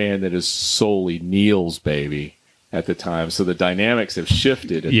a band that is solely Neil's baby, at the time. So the dynamics have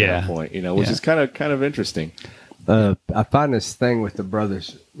shifted at that point, which is kind of interesting. I find this thing with the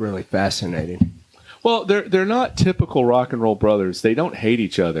brothers really fascinating. Well, they're not typical rock and roll brothers. They don't hate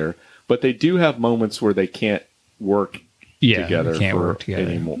each other, but they do have moments where they can't work together anymore,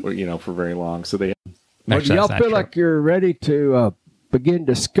 for very long. So they. Well, do y'all feel like you're ready to begin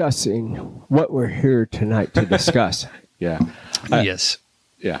discussing what we're here tonight to discuss? Yeah. Yes.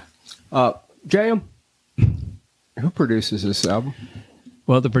 Yeah. JM, who produces this album?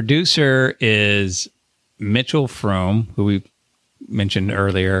 Well, the producer is Mitchell Fromm, who we mentioned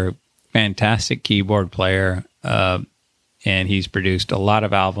earlier. Fantastic keyboard player, and he's produced a lot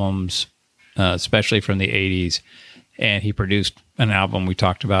of albums, especially from the 80s. And he produced an album we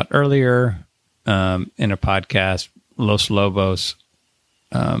talked about earlier in a podcast, Los Lobos,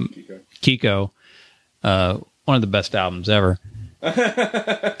 Kiko, one of the best albums ever.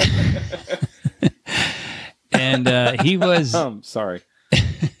 And he was... sorry.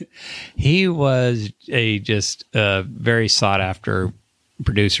 He was a just very sought-after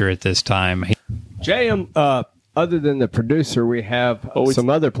producer at this time. JM, other than the producer, we have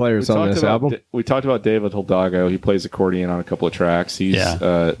some other players on this album. We talked about David Hidalgo. He plays accordion on a couple of tracks.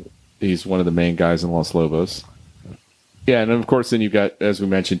 He's one of the main guys in Los Lobos. Yeah, and of course, then you've got, as we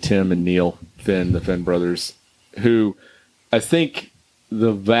mentioned, Tim and Neil Finn, the Finn brothers, who I think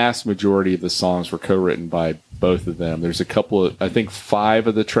the vast majority of the songs were co-written by both of them. There's a couple of, I think 5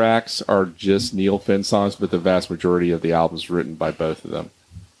 of the tracks are just Neil Finn songs, but the vast majority of the album's written by both of them.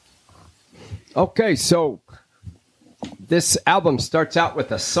 Okay, so this album starts out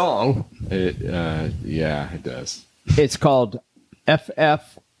with a song. It does. It's called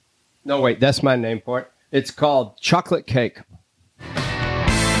FF. No, wait, that's my name for it. It's called Chocolate Cake. Can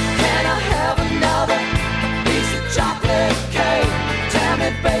I have another piece of chocolate cake?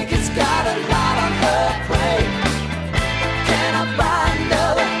 Tammy Baker's got a lot on her plate. Can I buy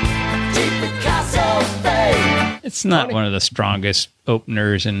another cheap Picasso fade? It's not one of the strongest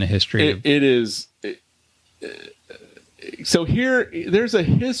openers in the history. It is. So there's a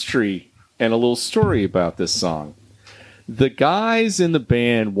history and a little story about this song. The guys in the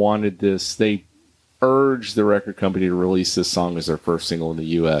band wanted this. They urged the record company to release this song as their first single in the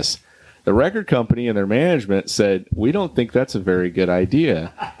U.S. The record company and their management said, "We don't think that's a very good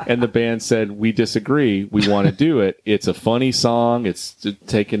idea." And the band said, "We disagree. We want to do it. It's a funny song. It's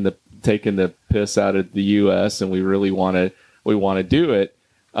taking the piss out of the U.S. and we really want to do it."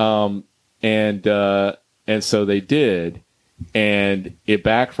 And so they did, and it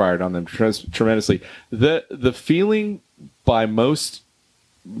backfired on them tremendously. The feeling by most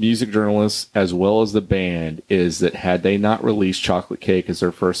music journalists as well as the band is that had they not released Chocolate Cake as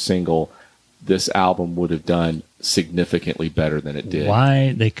their first single, this album would have done significantly better than it did.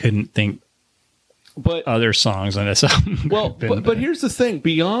 Why they couldn't think other songs on this album? Well, but here's the thing: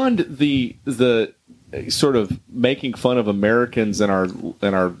 beyond the sort of making fun of Americans and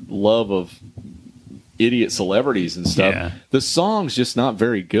our love of idiot celebrities and stuff, the song's just not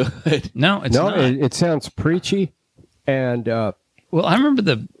very good. No, it's not. It sounds preachy, and well, I remember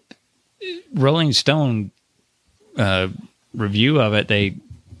the Rolling Stone review of it. They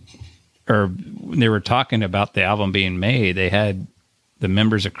were talking about the album being made. They had the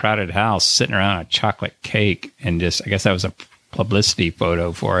members of Crowded House sitting around a chocolate cake, and just, I guess that was a publicity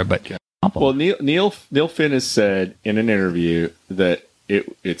photo for it. But well, Neil Finn has said in an interview that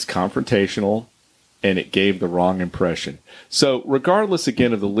it's confrontational and it gave the wrong impression. So regardless,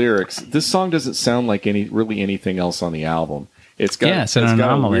 again, of the lyrics, this song doesn't sound like anything else on the album. It's got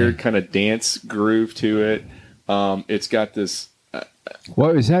a weird kind of dance groove to it. It's got this.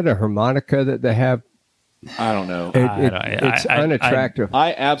 What is that? A harmonica that they have? I don't know. It's unattractive.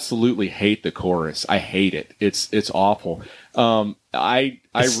 I absolutely hate the chorus. I hate it. It's awful.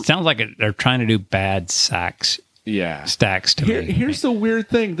 It sounds like they're trying to do bad sax. Yeah, stacks to me. Here's the weird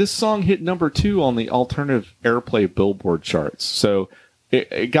thing: this song hit number 2 on the alternative airplay Billboard charts. So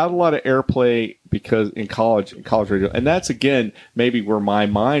it got a lot of airplay because in college radio, and that's again maybe where my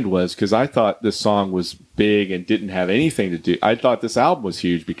mind was, because I thought this song was big and didn't have anything to do. I thought this album was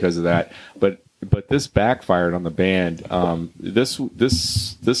huge because of that, but this backfired on the band. This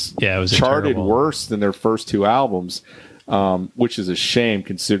it was charted worse than their first 2 albums. Which is a shame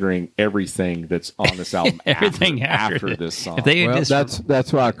considering everything that's on this album. Everything after this song.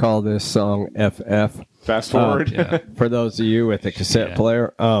 That's why I call this song FF. Fast forward. For those of you with a cassette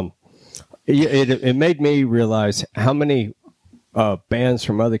player, it made me realize how many bands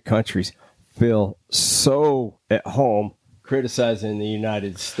from other countries feel so at home criticizing the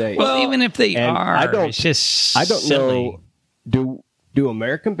United States. Well, even if they are, it's just I don't silly. know. Do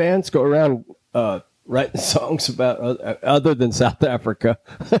American bands go around writing songs about other than South Africa.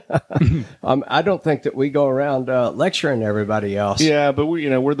 I don't think that we go around lecturing everybody else. Yeah, but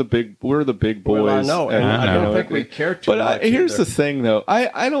we're the big boys. Well, I know, and I don't think we care too much. But here's the thing, though.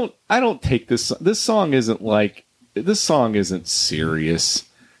 I don't take this. This song isn't like this song isn't serious.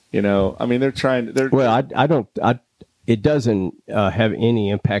 I mean, they're trying. Well, I don't. It doesn't have any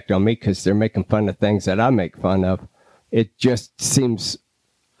impact on me because they're making fun of things that I make fun of. It just seems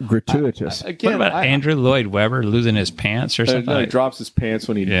gratuitous. What about Andrew Lloyd Webber losing his pants or something? No, he drops his pants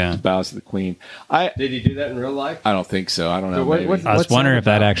when he bows to the Queen. Did he do that in real life? I don't think so. I don't know. I was wondering if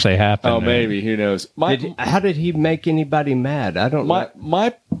that actually happened. Oh, maybe. Who knows? How did he make anybody mad? I don't know.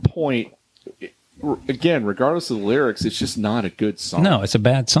 My point, again, regardless of the lyrics, it's just not a good song. No, it's a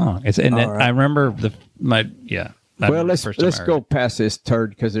bad song. I remember Well, let's go past this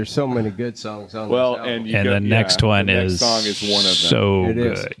turd because there's so many good songs on. Well, this album. and the next one next is song is one of them. So It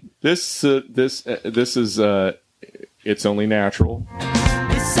good. is. This is It's Only Natural.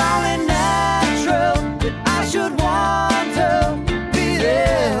 It's only natural that I should want to be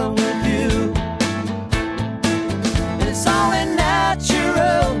there with you. It's only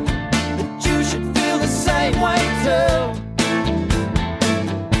natural that you should feel the same way too.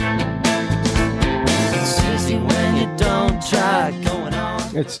 It's easy when you don't try going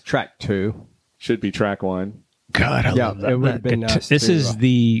on. It's track 2. Should be track 1. God, I love that. it would have been nice. This to, is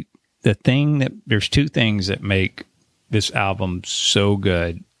the thing that there's two things that make this album so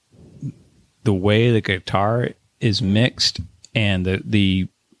good: the way the guitar is mixed and the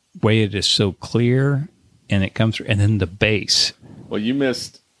way it is so clear, and it comes through, and then the bass. Well, you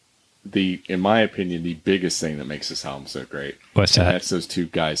missed in my opinion, the biggest thing that makes this album so great. What's And that? that's those two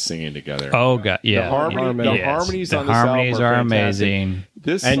guys singing together. Oh God, yeah. The harmonies on this harmonies album are fantastic. amazing.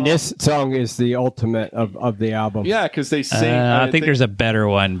 This song is the ultimate of the album. Yeah, because they sing. I think there's a better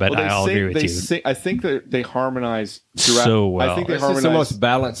one, but I'll agree with you. Sing, I think that they harmonize throughout. So well. I think they This is harmonize the most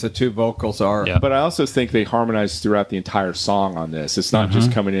balanced the two vocals are. Yeah. But I also think they harmonize throughout the entire song on this. It's not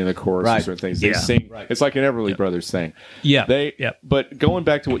just coming in the chorus Right. and sort of things. They Yeah. sing. It's like an Everly Brothers thing. Yeah. But going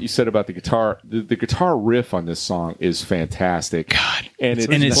back to what you said about the guitar, the guitar riff on this song is fantastic. God, and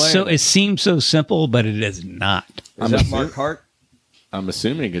it seems so simple, but it is not. Is that Mark Hart? I'm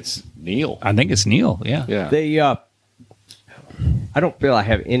assuming it's Neil. I think it's Neil. Yeah. Yeah. They, I don't feel I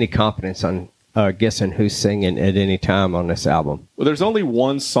have any confidence on guessing who's singing at any time on this album. Well, there's only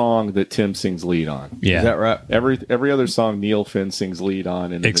one song that Tim sings lead on. Yeah. Is that right? Every other song Neil Finn sings lead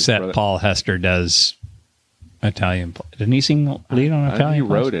on, and Except Paul Hester does Italian. Didn't he sing lead on Italian? He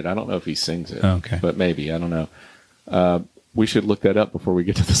wrote it. I don't know if he sings it. Okay. But maybe. I don't know. We should look that up before we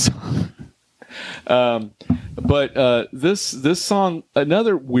get to the song. But this song,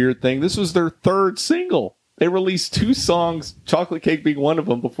 another weird thing, this was their third single. They released 2 songs, Chocolate Cake being one of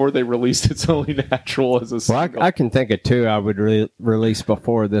them, before they released It's Only Natural as a single. Well, I can think of 2 I would release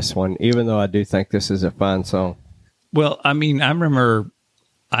before this one, even though I do think this is a fine song. Well, I mean, I remember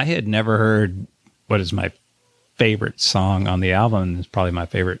I had never heard what is my favorite song on the album. It's probably my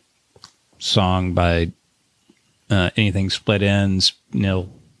favorite song by anything Split Ends,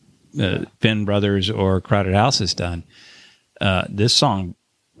 Finn Brothers or Crowded House has done. This song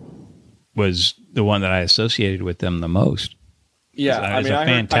was the one that I associated with them the most. Yeah, It's a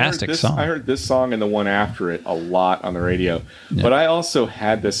fantastic song. I heard this song and the one after it a lot on the radio. Yeah. But I also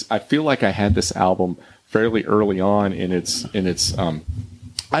had this. I feel like I had this album fairly early on in its.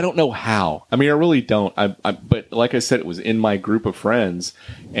 I don't know how. I mean, I really don't. But like I said, it was in my group of friends,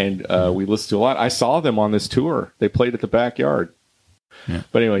 and we listened to a lot. I saw them on this tour. They played at the Backyard. Yeah.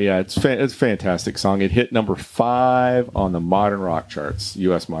 But anyway, yeah, it's a fantastic song. It hit number 5 on the modern rock charts,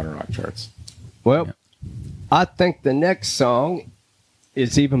 U.S. modern rock charts. Well, I think the next song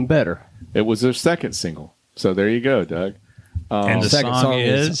is even better. It was their second single. So there you go, Doug. And the second song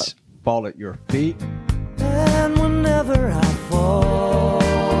is Fall at Your Feet. And whenever I fall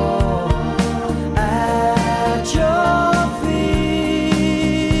at your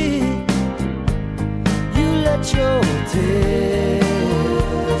feet, you let your tears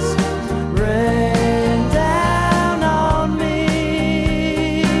rain down on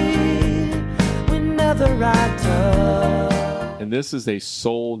me whenever I touch. And this is a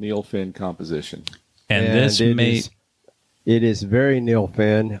soul Neil Finn composition. and this made it is very Neil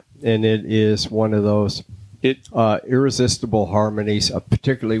Finn, and it is one of those irresistible harmonies,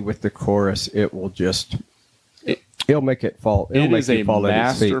 particularly with the chorus. It will just it'll make it fall. It is a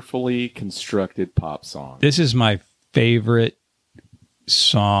masterfully constructed pop song. This is my favorite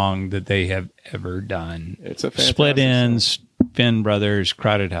song that they have ever done. It's a fantastic Split Ends, song. Finn Brothers,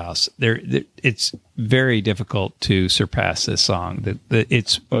 Crowded House. It's very difficult to surpass this song.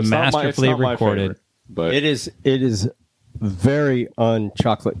 It's masterfully recorded. but It is very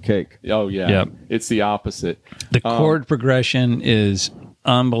un-chocolate cake. oh yeah, Yep. it's the opposite. The chord progression is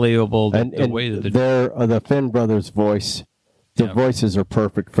unbelievable. And The way that the Finn brothers voices are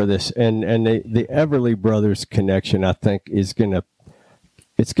perfect for this. And the Everly Brothers connection, I think, it's gonna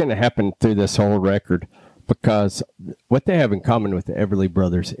happen through this whole record, because what they have in common with the Everly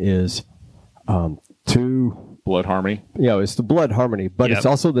Brothers is Blood Harmony. it's the blood harmony, but Yep. it's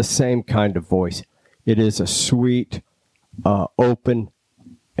also the same kind of voice. It is a sweet, open,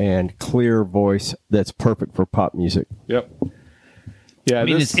 and clear voice that's perfect for pop music. Yep. Yeah, I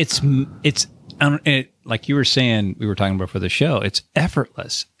mean, this- it's like you were saying, we were talking about for the show. It's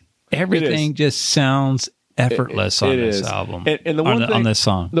effortless. Everything just sounds effortless on It this is. album. And the one thing, on this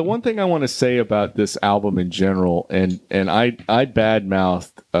song. The one thing I want to say about this album in general, and I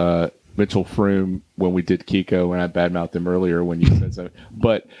badmouthed Mitchell Froome when we did Kiko, and I badmouthed him earlier when you said so.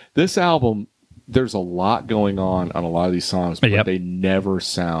 But this album, there's a lot going on a lot of these songs, but Yep. they never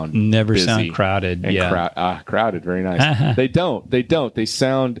sound Sound busy crowded. and Yeah. crowded. Very nice. They don't. They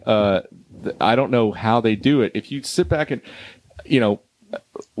sound. I don't know how they do it. If you sit back and,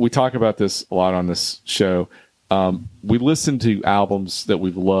 we talk about this a lot on this show. We listen to albums that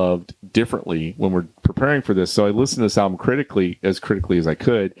we've loved differently when we're preparing for this. So I listened to this album critically as I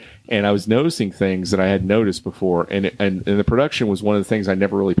could, and I was noticing things that I hadn't noticed before. And the production was one of the things I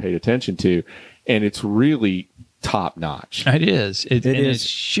never really paid attention to, and it's really top notch. It is. It is.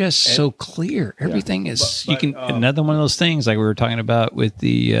 It's just so clear. Everything is. You can another one of those things like we were talking about with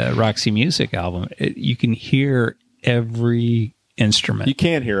the Roxy Music album. You can hear every instrument. You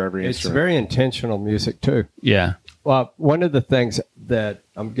can hear every It's instrument. very intentional music, too. Yeah. Well, one of the things that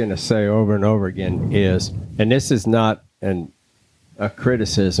I'm going to say over and over again is, and this is not a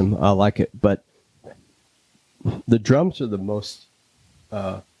criticism, I like it, but the drums are the most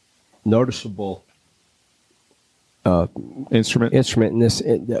noticeable instrument. instrument in this.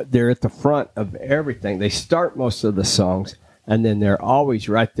 They're at the front of everything. They start most of the songs, and then they're always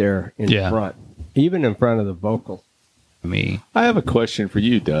right there in Yeah. front, even in front of the vocal. Me. I have a question for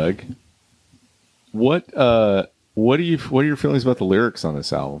you, Doug. What are your feelings about the lyrics on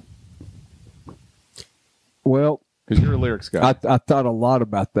this album? Well, Because you're a lyrics guy. I thought a lot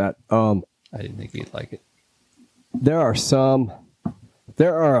about that. I didn't think you'd like it.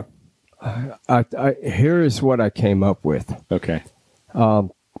 Here is what I came up with. Okay.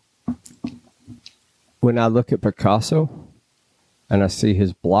 When I look at Picasso and I see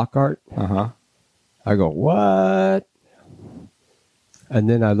his block art, I go, what? And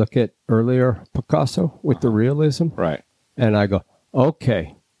then I look at earlier Picasso with the realism, Right. and I go,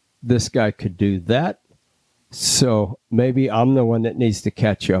 okay, this guy could do that. So maybe I'm the one that needs to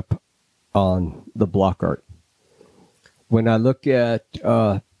catch up on the block art. When I look at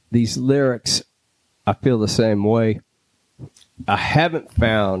these lyrics, I feel the same way. I haven't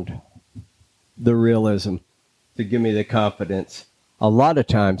found the realism to give me the confidence. A lot of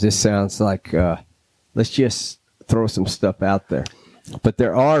times this sounds like, let's just throw some stuff out there. But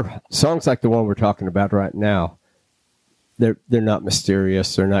there are songs like the one we're talking about right now. They're not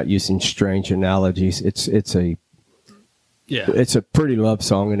mysterious. They're not using strange analogies. It's a pretty love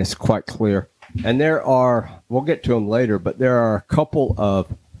song, and it's quite clear. And we'll get to them later, but there are a couple of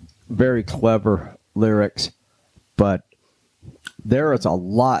very clever lyrics, but there is a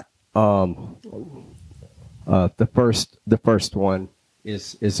lot. The first one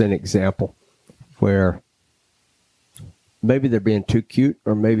is an example where maybe they're being too cute,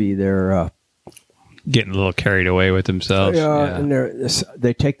 or maybe they're Getting a little carried away with themselves. and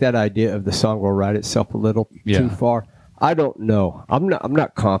they take that idea of the song will write itself a little too far. I don't know. I'm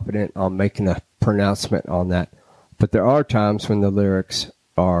not confident on making a pronouncement on that, but there are times when the lyrics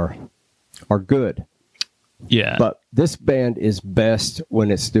are good. Yeah. But this band is best when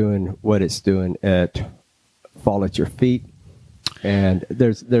it's doing what it's doing at Fall at Your Feet, and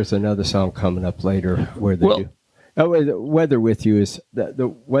there's another song coming up later where they do. Oh, the Weather With You is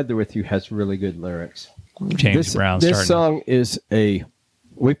the Weather With You has really good lyrics. James Brown This starting. song is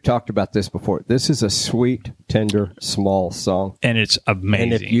we've talked about this before. This is a sweet, tender, small song. And it's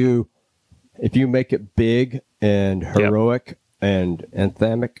amazing. And if you make it big and heroic and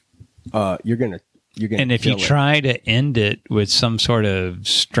anthemic, you're gonna. And if you try to end it with some sort of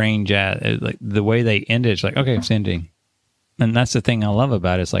strange, like the way they end it, it's like, okay, it's ending. And that's the thing I love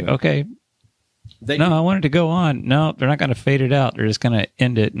about it. It's like, okay, I wanted to go on. No, they're not going to fade it out. They're just going to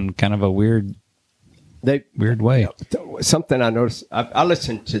end it in kind of a weird way. Something I noticed, I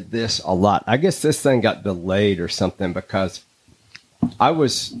listened to this a lot. I guess this thing got delayed or something because I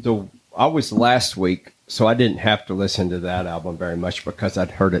was last week, so I didn't have to listen to that album very much because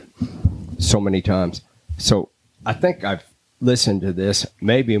I'd heard it so many times. So I think I've listened to this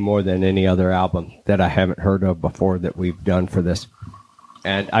maybe more than any other album that I haven't heard of before that we've done for this.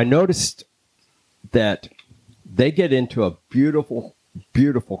 And I noticed that they get into a beautiful,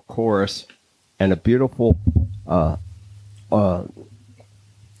 beautiful chorus and a beautiful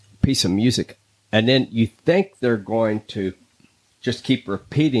piece of music. And then you think they're going to just keep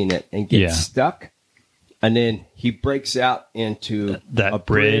repeating it and get stuck. And then he breaks out into that a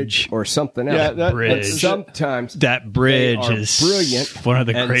bridge or something else. Yeah, that bridge. But sometimes That bridge they are is brilliant, one of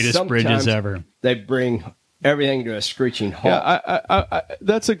the and greatest bridges sometimes ever. They bring everything to a screeching halt. Yeah, I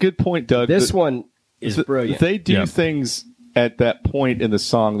that's a good point, Doug. This one is brilliant. They do things at that point in the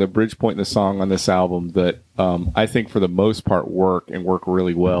song, the bridge point in the song on this album, that I think for the most part work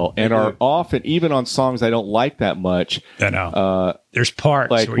really well, and are often, even on songs I don't like that much. I know. There's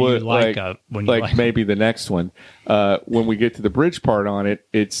parts where you like maybe the next one. When we get to the bridge part on it,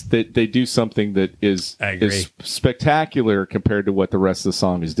 it's that they do something that is spectacular compared to what the rest of the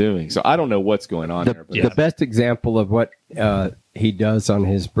song is doing. So I don't know what's going on there. But the best example of what he does on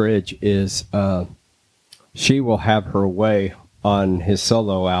his bridge is She Will Have Her Way on his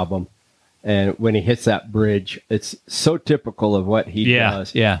solo album. And when he hits that bridge, it's so typical of what he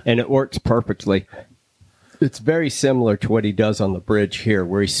does. Yeah. And it works perfectly. It's very similar to what he does on the bridge here,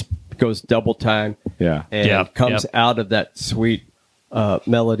 where he goes double time and comes out of that sweet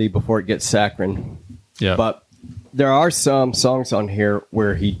melody before it gets saccharine. Yeah. But there are some songs on here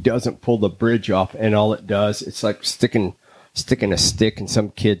where he doesn't pull the bridge off, and all it does, it's like sticking a stick in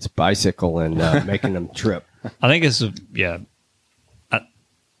some kid's bicycle and making them trip. I think it's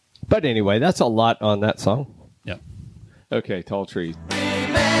But anyway, that's a lot on that song. Yeah. Okay, Tall Trees.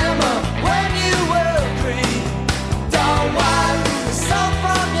 Remember when you were green, don't wipe the sun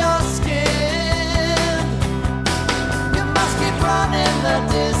from your skin. You must keep running the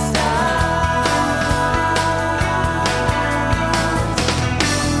distance.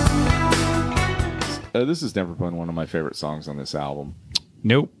 This has never been one of my favorite songs on this album.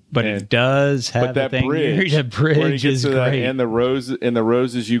 Nope. But it does have that thing. bridge. The bridge is great. And the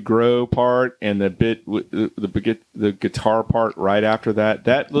roses you grow part, and the guitar part right after that.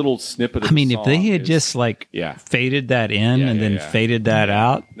 That little snippet. Of if they had just faded that in and then faded that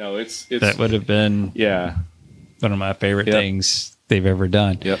out, no, it's that would have been one of my favorite things they've ever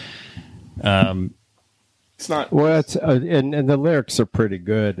done. Yep. It's not well. It's and the lyrics are pretty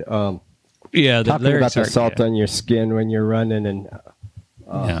good. The talking lyrics about the salt on your skin when you're running and.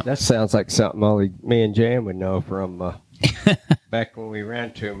 That sounds like something only me and Jan would know from back when we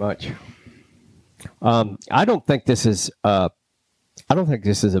ran too much. I don't think this is a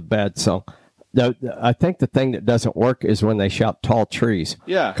bad song. I think the thing that doesn't work is when they shout "tall trees."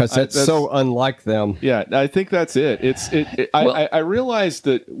 Yeah, because that's so unlike them. Yeah, I think that's it. I realized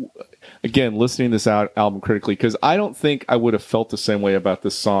that again, listening to this album critically, because I don't think I would have felt the same way about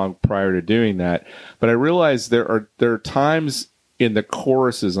this song prior to doing that. But I realized there are times in the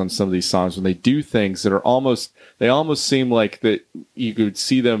choruses on some of these songs when they do things that are almost seem like that you could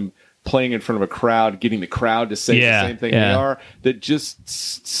see them playing in front of a crowd, getting the crowd to say the same thing they are, that just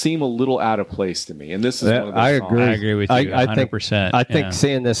seem a little out of place to me. And this is one of those songs. I agree with you 100%. I think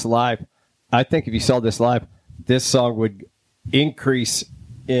seeing this live, I think if you saw this live, this song would increase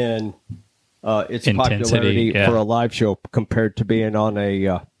in its popularity for a live show compared to being on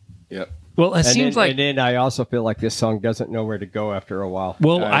a Well, it seems like... And then I also feel like this song doesn't know where to go after a while.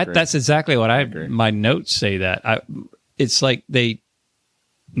 Well, that's exactly what my notes say that. It's like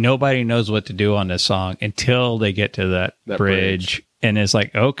nobody knows what to do on this song until they get to that bridge. And it's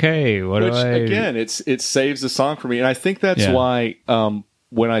like, okay, what do I... Again, it saves the song for me. And I think that's why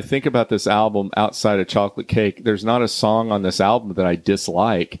when I think about this album outside of Chocolate Cake, there's not a song on this album that I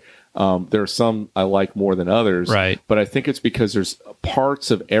dislike. There are some I like more than others, right? But I think it's because there's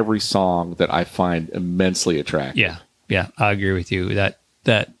parts of every song that I find immensely attractive. Yeah, I agree with you. That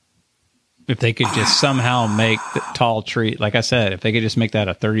if they could just somehow make the Tall Tree, like I said, if they could just make that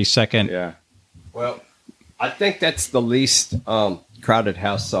a 30-second. Yeah. Well, I think that's the least Crowded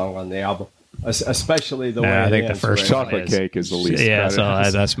House song on the album, especially the way I think the first Chocolate Cake is the least. Yeah, Crowded so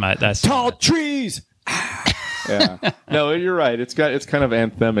House. that's Tall Trees. Yeah, no, you're right. It's kind of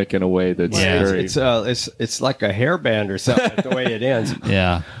anthemic in a way that's very. It's like a hairband or something. The way it ends.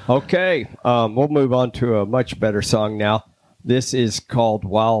 Yeah. Okay, we'll move on to a much better song now. This is called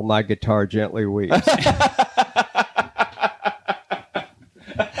 "While My Guitar Gently Weeps."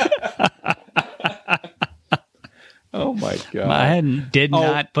 Oh my God! I did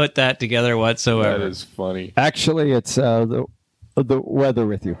not put that together whatsoever. That is funny. Actually, it's the weather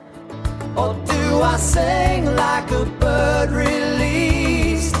with you. Or do I sing like a bird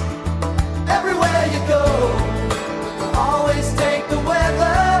released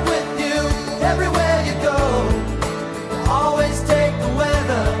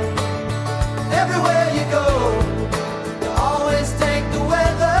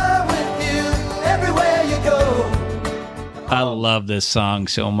I love this song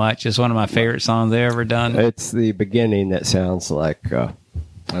so much. It's one of my favorite songs they've ever done. It's the beginning that sounds like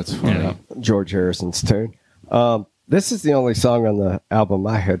That's funny. George Harrison's tune. This is the only song on the album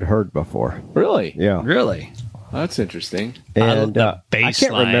I had heard before. Really? Yeah. Really? That's interesting. And the I bass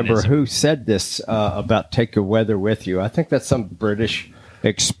can't line remember is- who said this about take your weather with you. I think that's some British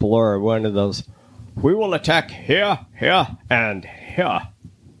explorer, one of those. We will attack here, here, and here.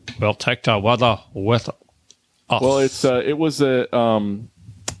 We'll take the weather with us. Well, this is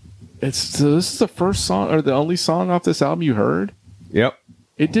the first song or the only song off this album you heard. Yep.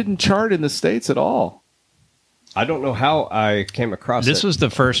 It didn't chart in the States at all. I don't know how I came across This it. was the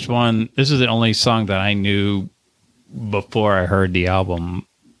first one. This is the only song that I knew before I heard the album.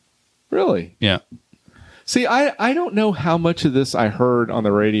 Really? Yeah. See, I don't know how much of this I heard on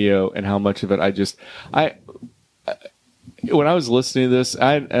the radio and how much of it when I was listening to this,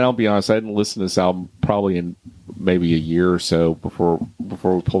 and I'll be honest, I hadn't listened to this album probably in maybe a year or so before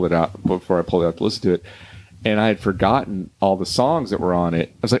I pulled it out to listen to it. And I had forgotten all the songs that were on it.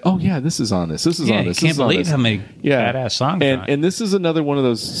 I was like, "Oh yeah, this is on this. This is on this." You can't believe how many Yeah. badass songs are on it. And this is another one of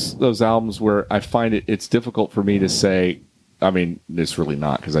those albums where I find it's difficult for me to say. I mean, it's really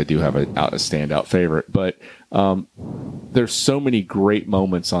not because I do have a standout favorite, but there's so many great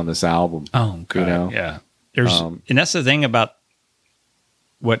moments on this album. Oh, God. You know? Yeah. And that's the thing about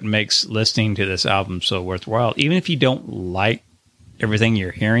what makes listening to this album so worthwhile. Even if you don't like everything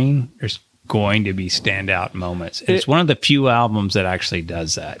you're hearing, there's going to be standout moments. It's one of the few albums that actually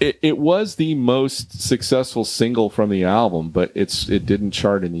does that. It was the most successful single from the album, but it didn't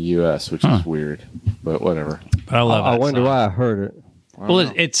chart in the U.S., which is weird. But whatever. But I love it. I wonder why I heard it. Well,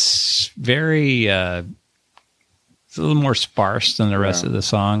 it's very, it's a little more sparse than the rest of the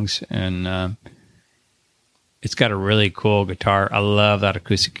songs. And it's got a really cool guitar. I love that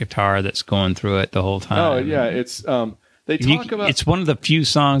acoustic guitar that's going through it the whole time. Oh yeah, it's they talk about. It's one of the few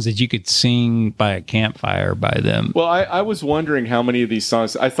songs that you could sing by a campfire by them. Well, I was wondering how many of these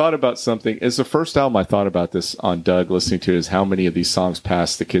songs. I thought about something. It's the first album I thought about this on Doug listening to. Is how many of these songs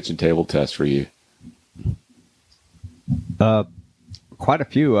passed the kitchen table test for you? Quite a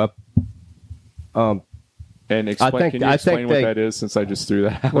few. And can you explain what that is? Since I just threw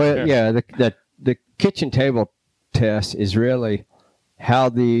that out Well, there? yeah, the kitchen table test is really how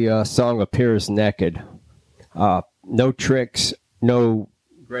the song appears naked. No tricks, no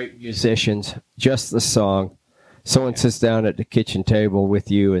great musicians, just the song. Someone sits down at the kitchen table with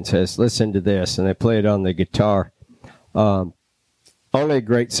you and says, "Listen to this," and they play it on the guitar. Only a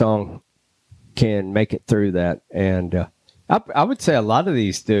great song can make it through that, and I would say a lot of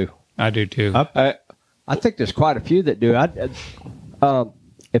these do. I do too. I think there's quite a few that do.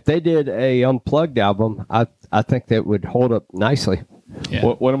 If they did a unplugged album, I think that would hold up nicely. Yeah.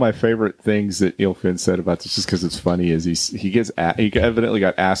 One of my favorite things that Neil Finn said about this, just because it's funny, is he evidently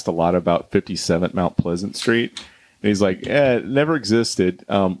got asked a lot about 57 Mount Pleasant Street, and he's like, it never existed.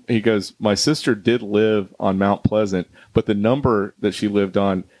 He goes, my sister did live on Mount Pleasant, but the number that she lived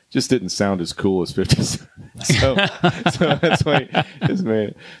on just didn't sound as cool as 57. So that's why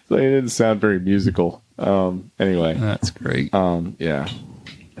it didn't sound very musical. Anyway, That's great. yeah,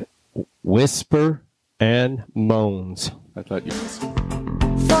 Whisper and moans. I thought you.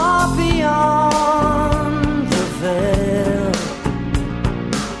 Far beyond the veil,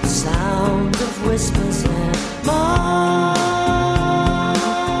 sound of whispers and moans.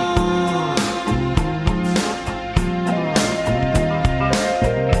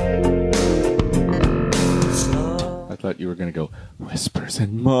 I thought you were going to go whispers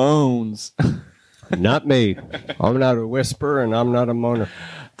and moans. Not me. I'm not a whisperer and I'm not a moaner.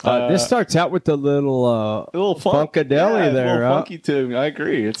 This starts out with a little A little funkadelic there. A little huh? funky tune. I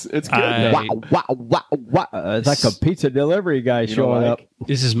agree. It's good. I- Wow, wow, wow, wow. It's like a pizza delivery guy don't showing like? up.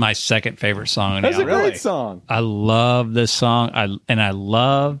 This is my second favorite song on the That's a album. great song. I love this song. I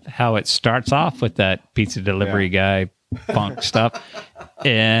love how it starts off with that pizza delivery guy funk stuff,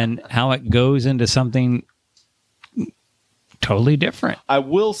 and how it goes into something totally different. I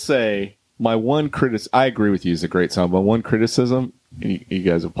will say my one I agree with you. It's a great song. My one criticism, and you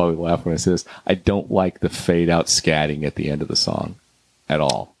guys will probably laugh when I say this, I don't like the fade out scatting at the end of the song at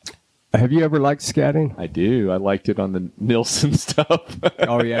all. Have you ever liked scatting? I do. I liked it on the Nilsson stuff.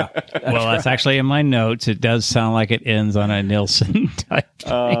 Oh, yeah. Well, that's actually in my notes. It does sound like it ends on a Nilsson type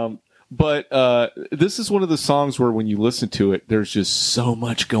thing. But this is one of the songs where when you listen to it, there's just so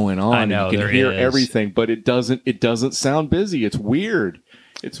much going on. I know, you can there hear is. everything, but it doesn't sound busy. It's weird.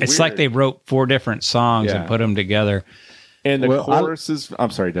 It's like they wrote 4 different songs Yeah. and put them together. And the Well, chorus is. I'm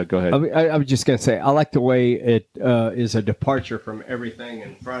sorry, Doug. Go ahead. I was just going to say, I like the way it is a departure from everything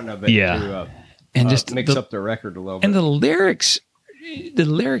in front of it. Yeah. To, and just mix up the record a little bit. And the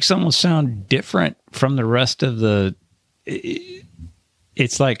lyrics almost sound different from the rest of the.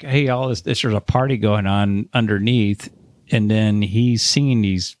 It's like, hey, all this there's a party going on underneath, and then he's singing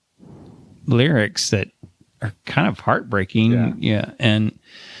these lyrics that are kind of heartbreaking. Yeah. And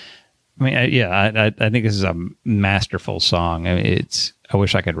I mean, I think this is a masterful song. I mean, I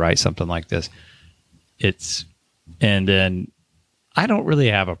wish I could write something like this. And then I don't really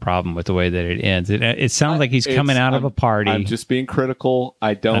have a problem with the way that it ends. It sounds like he's coming out of a party. I'm just being critical.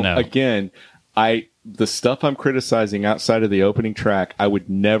 I don't. Again, the stuff I'm criticizing outside of the opening track, I would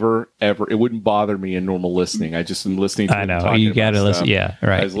never, ever, it wouldn't bother me in normal listening. I just am listening to it. I know. You got to listen. Yeah,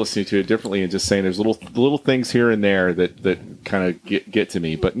 right. I was listening to it differently and just saying there's little things here and there that kind of get to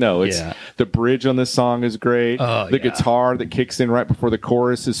me. But no, it's the bridge on this song is great. The guitar that kicks in right before the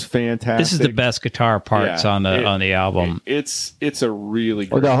chorus is fantastic. This is the best guitar parts on the album. It's a really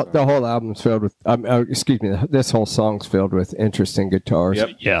great the whole album's filled with, this whole song's filled with interesting guitars. Yep.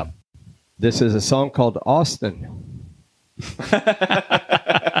 Yeah. This is a song called Austin.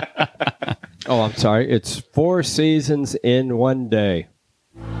 Oh, I'm sorry. It's 4 seasons in one day.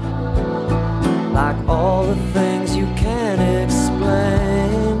 Like all the things you can't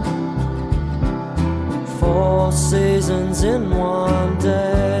explain. 4 seasons in one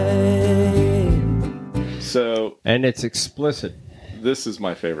day. So, and it's explicit. This is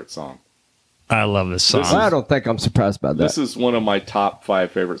my favorite song. I love this song. I don't think I'm surprised by that. This is one of my top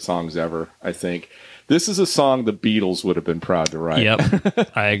 5 favorite songs ever, I think. This is a song the Beatles would have been proud to write.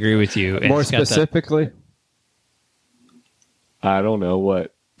 Yep. I agree with you. And more specifically? I don't know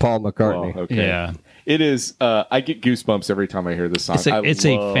what. Paul McCartney. Oh, okay. Yeah. It is. I get goosebumps every time I hear this song. It's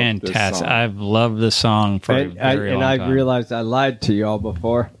a fantastic. I've loved the song for a very long time. And I realized I lied to y'all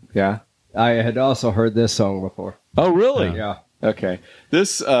before. Yeah. I had also heard this song before. Oh, really? Yeah. Okay.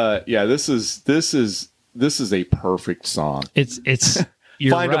 This is a perfect song. It's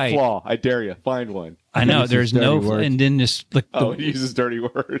you're find right. a flaw. I dare you. Find one. I know there's no words. and then just like he uses dirty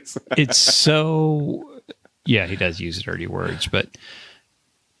words. It's so he does use dirty words, but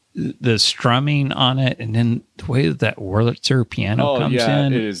the strumming on it and then the way that Wurlitzer piano comes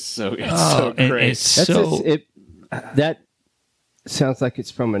in. It is so so great. That sounds like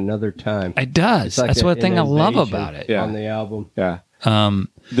it's from another time. It does. Like that's one thing I love about it. On the album. Yeah. And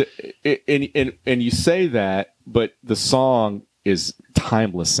you say that, but the song is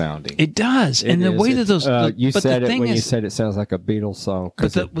timeless sounding. It does. And the way that those you said it when you said it sounds like a Beatles song.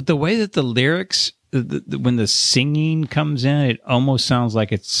 But the way that the lyrics when the singing comes in, it almost sounds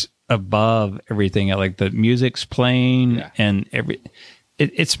like it's above everything. Like the music's playing and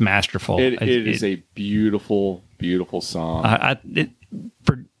it's masterful. It is a beautiful, beautiful song.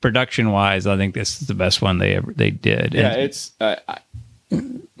 Production wise, I think this is the best one they did. Yeah, it's. I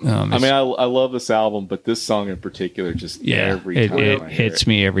love this album, but this song in particular, just every time it hits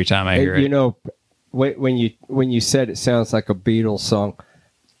me every time I hear it. You know, when you said it sounds like a Beatles song,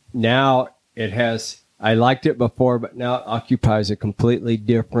 now it has. I liked it before, but now it occupies a completely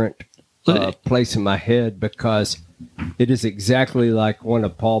different place in my head because it is exactly like one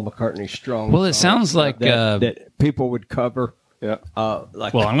of Paul McCartney's strong. Well, it sounds like that people would cover. Yeah. I'm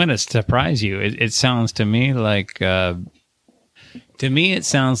going to surprise you. It sounds to me like. To me, it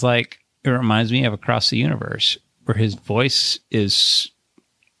sounds like it reminds me of Across the Universe, where his voice is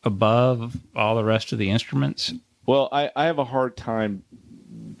above all the rest of the instruments. Well, I have a hard time.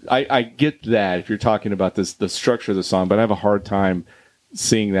 I get that if you're talking about the structure of the song, but I have a hard time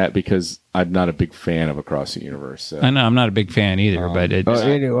seeing that because I'm not a big fan of Across the Universe. So. I know I'm not a big fan either, but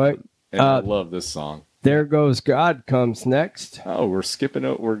anyway, I love this song. There Goes God comes next. Oh, we're skipping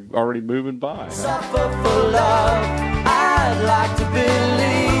it. We're already moving by. Suffer for love. I'd like to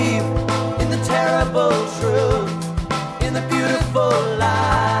believe in the terrible truth, in the beautiful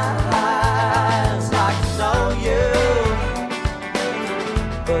lies. Like to know you,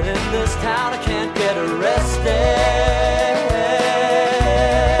 but in this town I can't get arrested.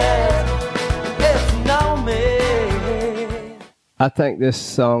 If you know me. I think this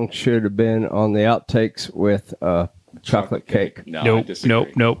song should have been on the outtakes with Chocolate Cake. No, nope, I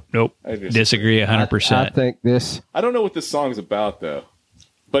disagree. nope. Disagree 100%. I think this. I don't know what this song's about though,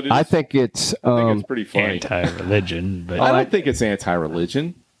 but I think it's pretty funny. Anti-religion, but I don't think it's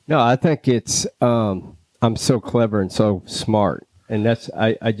anti-religion. No, I think it's I'm so clever and so smart, and that's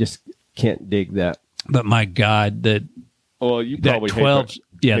I just can't dig that. But my God, you probably 12,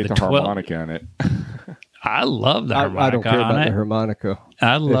 hate the 12 harmonica on it. I love the harmonica. I don't care about the harmonica.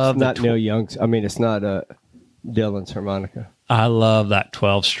 I love it's not Neil Young's. I mean, it's not Dylan's harmonica. I love that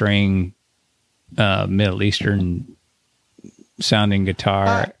 12-string Middle Eastern sounding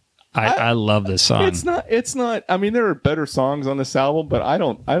guitar. I love this song. It's not. I mean, there are better songs on this album, but I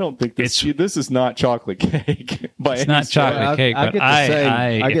don't think this is not Chocolate Cake. It's not Chocolate Cake, I but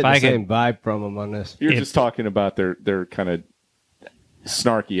get the same vibe from them on this. You're just talking about their kind of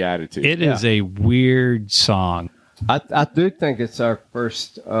snarky attitude. It is a weird song. I do think it's our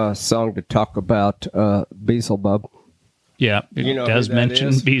first song to talk about Beelzebub. Yeah, it does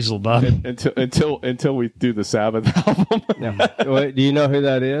mention Beelzebub. Until we do the Sabbath album. Wait, do you know who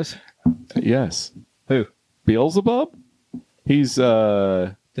that is? Yes. Who? Beelzebub? He's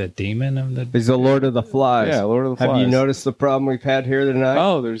the demon of the... He's the Lord of the Flies. Yeah, Lord of the Flies. Have you noticed the problem we've had here tonight?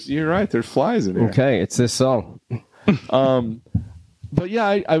 Oh, you're right. There's flies in here. Okay, it's this song. But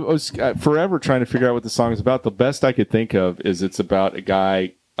yeah, I was forever trying to figure out what the song is about. The best I could think of is it's about a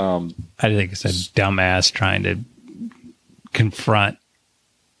guy... I think it's a dumbass trying to confront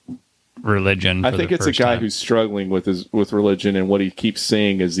religion. I think it's a guy who's struggling with religion, and what he keeps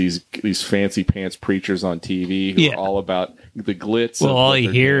seeing is these fancy pants preachers on TV who are all about the glitz. Well, all he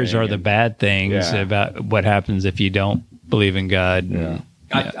hears are the bad things about what happens if you don't believe in God. Yeah.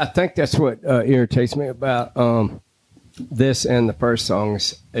 I think that's what irritates me about this and the first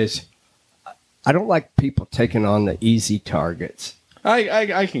songs is I don't like people taking on the easy targets.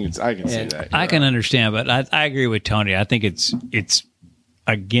 I can see that. I can understand, but I agree with Tony. I think it's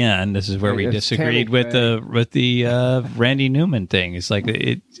again, this is where we disagreed with the Randy Newman thing. It's like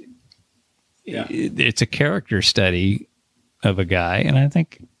it's a character study of a guy, and I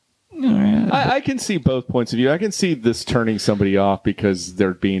think I can see both points of view. I can see this turning somebody off because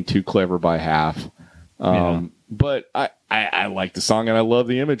they're being too clever by half. But I like the song and I love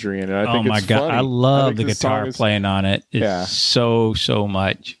the imagery in it. I think it's funny. I love the guitar playing on it. It's so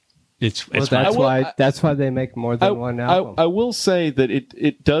much. It's that's why they make more than one album. I will say that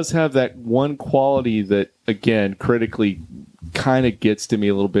it does have that one quality that, again, critically kind of gets to me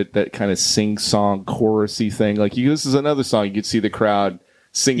a little bit, that kind of sing-song chorusy thing. Like this is another song you could see the crowd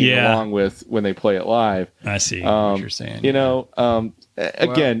singing along with when they play it live. I see what you're saying.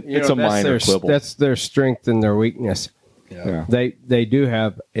 Again, it's a minor quibble. That's their strength and their weakness. Yeah. They do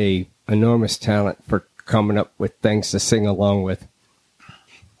have a enormous talent for coming up with things to sing along with.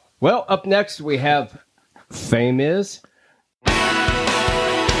 Well, up next we have Fame Is. Fork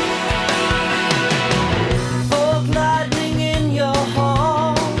lightning in your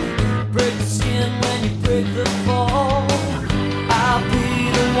home, break the skin when you break the fall. I'll be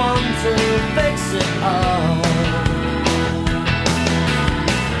the one to fix it all.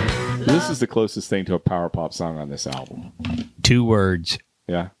 This is the closest thing to a power pop song on this album. 2 words.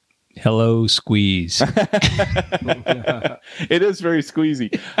 Yeah. Hello, Squeeze. It is very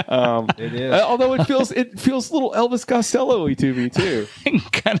squeezy. It is. Although it feels a little Elvis Costello-y to me too. I can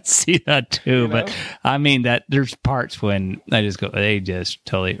kind of see that too, but I mean that there's parts when I just go, they just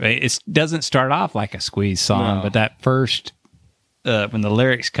totally. It doesn't start off like a Squeeze song, but that first when the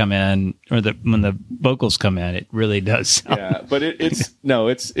lyrics come in or when the vocals come in, it really does sound. Yeah, but it's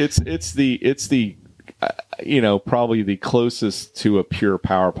the probably the closest to a pure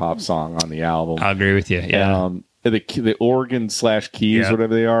power pop song on the album. I agree with you. Yeah. The organ / keys,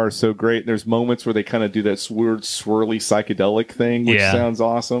 whatever they are so great. There's moments where they kind of do that weird swirly psychedelic thing, which sounds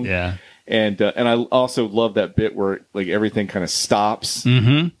awesome. Yeah. And I also love that bit where like everything kind of stops.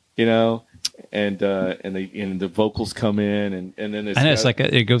 Mm-hmm. And the vocals come in and then it's like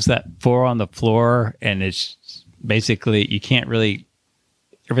it goes that 4 on the floor, and it's basically you can't really.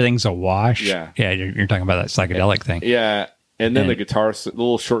 Everything's a wash. Yeah. You're talking about that psychedelic thing. Yeah, and then the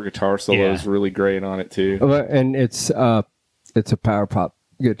little short guitar solo is really great on it too. And it's a power pop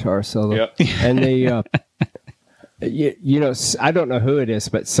guitar solo. Yep. And they, I don't know who it is,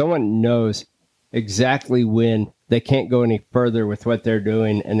 but someone knows exactly when they can't go any further with what they're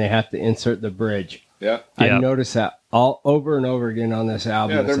doing, and they have to insert the bridge. Yeah, I noticed that all over and over again on this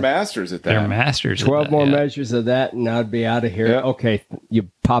album. Yeah, they're masters at that. They're masters. 12 more measures of that, and I'd be out of here. Yep. Okay, you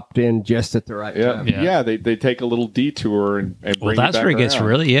popped in just at the right time. Yeah. They take a little detour and bring that's where it gets around.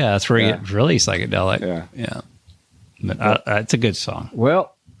 really. Yeah, that's where it gets really psychedelic. Yeah. But it's a good song.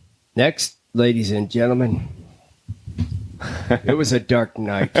 Well, next, ladies and gentlemen, it was a dark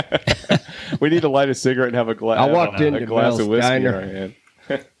night. We need to light a cigarette and have a glass. I walked into a glass Mel's of whiskey in Diner. our hand.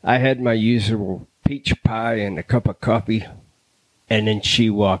 I had my usual peach pie and a cup of coffee, and then she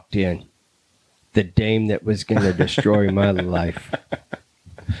walked in, the dame that was going to destroy my life.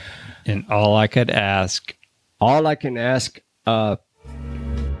 And all I can ask, all I ask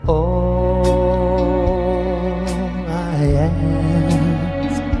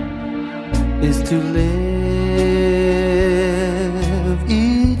is to live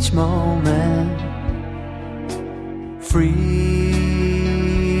each moment free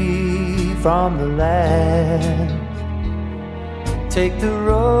from the land. Take the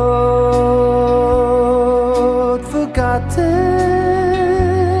road forgotten.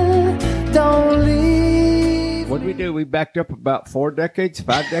 Don't leave. What did we do? We backed up about 4 decades,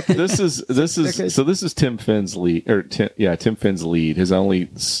 5 decades. This is Tim Finn's lead, Tim Finn's lead, his only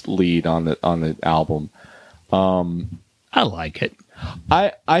lead on the album. I like it.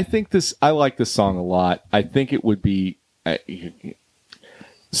 I think I like this song a lot. I think it would be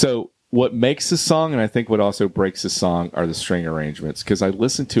so. What makes the song, and I think what also breaks the song, are the string arrangements. Because I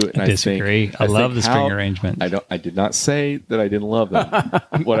listen to it and I disagree. I love the string arrangements. I did not say that I didn't love them.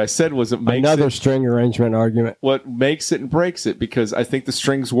 What I said was it makes another string arrangement argument. What makes it and breaks it, because I think the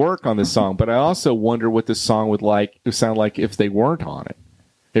strings work on this song, but I also wonder what this song would sound like if they weren't on it.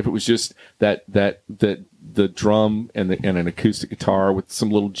 If it was just the drum and an acoustic guitar with some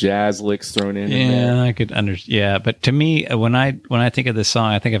little jazz licks thrown in. Yeah, I could understand. Yeah, but to me, when I think of this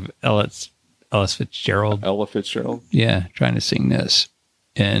song, I think of Ella Fitzgerald. Ella Fitzgerald. Yeah, trying to sing this,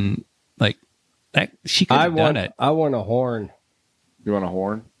 and like that, she could have done it. I want a horn. You want a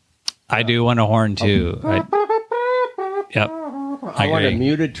horn? I do want a horn too. Yep. I want a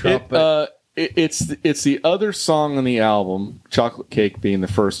muted trumpet. It's the other song on the album, Chocolate Cake being the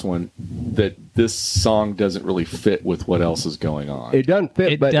first one, that this song doesn't really fit with what else is going on. It doesn't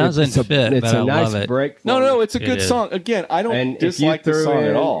fit, but it's a nice break. No, it's a good song. Again, I don't dislike the song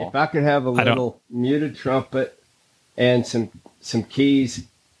at all. If I could have a little muted trumpet and some keys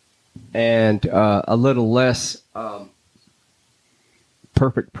and a little less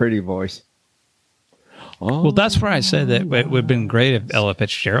perfect pretty voice. Oh. Well, that's where I said that it would have been great if Ella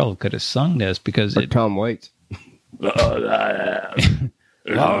Fitzgerald could have sung this, because Tom Waits. Yeah,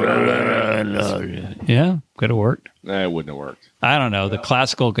 could have worked. Nah, it wouldn't have worked. I don't know. The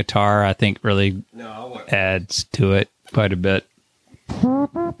classical guitar, I think, really adds to it quite a bit.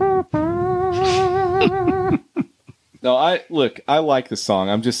 No, I like the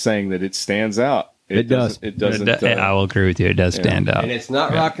song. I'm just saying that it stands out. It does. It doesn't. I will agree with you. It does stand out. And it's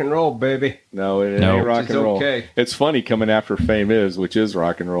not rock and roll, baby. No, it ain't rock and roll. Okay. It's funny coming after Fame Is, which is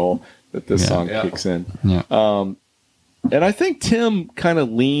rock and roll, that this song kicks in. Yeah. And I think Tim kind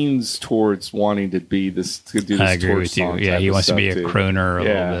of leans towards wanting to do this. I agree with you. Yeah, he wants to be a crooner a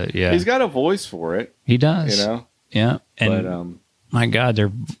little bit. Yeah, he's got a voice for it. He does. You know. Yeah, and my God,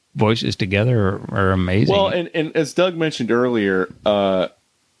 their voices together are amazing. Well, and as Doug mentioned earlier.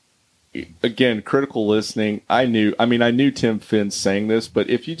 Again, critical listening. I knew Tim Finn sang this, but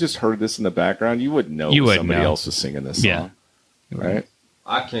if you just heard this in the background, you wouldn't know somebody else was singing this song. Right?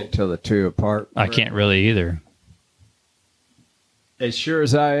 I can't tell the two apart. I can't really either. As sure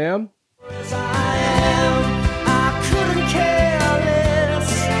as I am. As I am, I couldn't care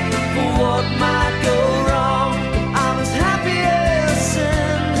less for what might go wrong. I was happy as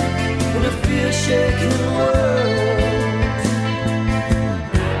sin in a fear-shaken world.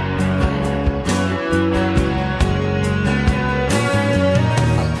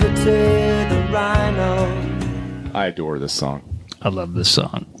 I adore this song. I love this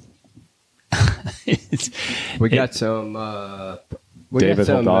song. We got some David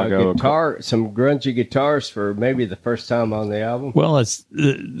Hidalgo some grungy guitars for maybe the first time on the album. Well, it's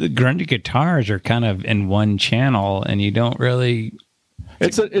the grungy guitars are kind of in one channel, and you don't really.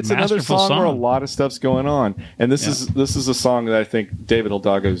 It's another song where a lot of stuff's going on, and this is a song that I think David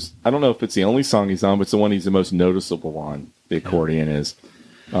Hidalgo's. I don't know if it's the only song he's on, but it's the one he's the most noticeable on. The accordion is.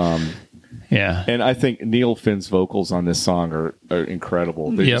 Yeah, and I think Neil Finn's vocals on this song are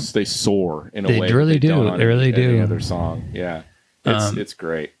incredible. They soar in a way. They really do. They really do. Any other song, yeah, it's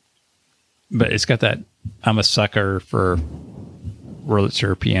great. But it's got that. I'm a sucker for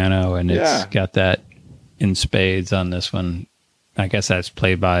Wurlitzer piano, and it's got that in spades on this one. I guess that's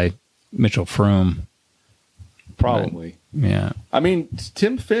played by Mitchell Froom. Probably. But, yeah. I mean,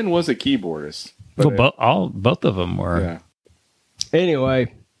 Tim Finn was a keyboardist. Well, both of them were. Yeah.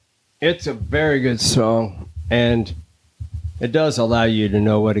 Anyway, it's a very good song, and it does allow you to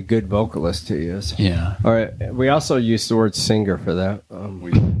know what a good vocalist he is. Yeah. All right. We also use the word singer for that.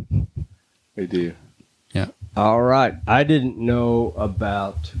 We do. Yeah. All right. I didn't know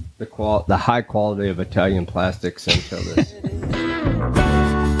about the high quality of Italian plastics until this. When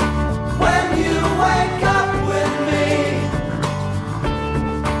you wake up with me,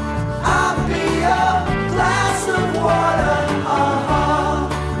 I'll be a glass of water.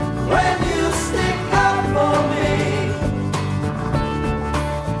 When you stick up for me,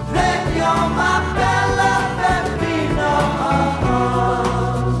 then you're my bella bambina.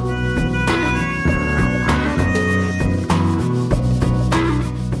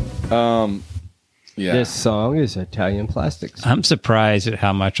 Yeah. This song is Italian Plastics. I'm surprised at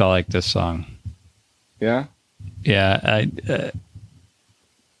how much I like this song. Yeah. Yeah,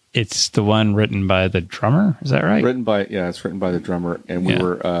 it's the one written by the drummer. Is that right? It's written by the drummer, and we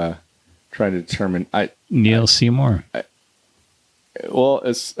were trying to determine. Neil Seymour. Well,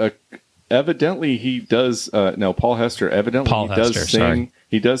 it's evidently he does. No, Paul Hester. Evidently, Paul he does Hester, sing. sorry.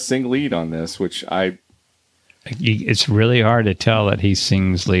 He does sing lead on this, which It's really hard to tell that he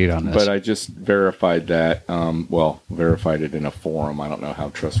sings lead on this. But I just verified that. Verified it in a forum. I don't know how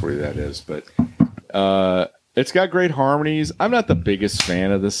trustworthy that is, but it's got great harmonies. I'm not the biggest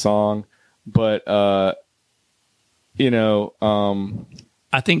fan of this song, but I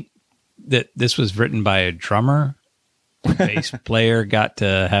think that this was written by a drummer. The bass player got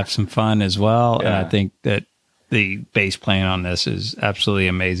to have some fun as well, and I think that the bass playing on this is absolutely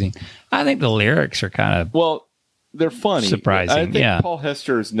amazing. I think the lyrics are kind of they're funny. Surprising, I think Paul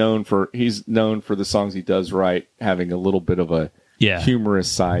Hester is known for the songs he does write having a little bit of a humorous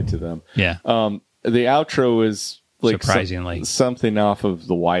side to them. Yeah. The outro is like surprisingly something off of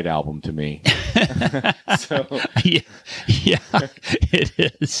the White Album to me. So yeah, it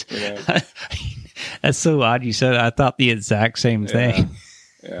is. That's so odd. You said I thought the exact same thing.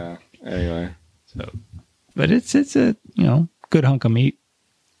 Yeah. Anyway, but it's a good hunk of meat.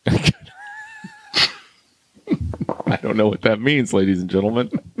 I don't know what that means, ladies and gentlemen.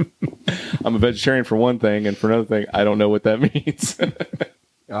 I'm a vegetarian for one thing, and for another thing, I don't know what that means.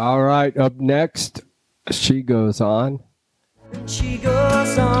 All right, up next, She Goes On. She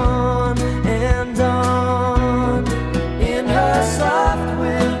goes on and on. In her soft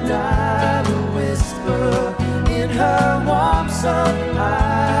wind I will whisper. In her warm sun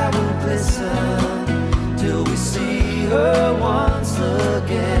I will glisten. Till we see her once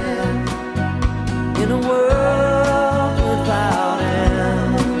again. In a world without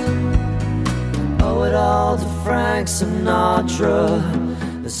end. Owe it all to Frank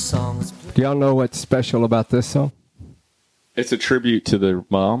Sinatra. This song is... Do y'all know what's special about this song? It's a tribute to their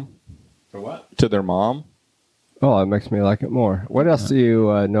mom. For what? To their mom. Oh, it makes me like it more. What else do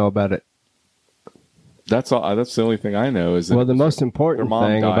you know about it? That's all. That's the only thing I know. Is that the most important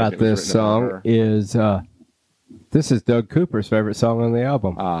thing about this song is this is Doug Cooper's favorite song on the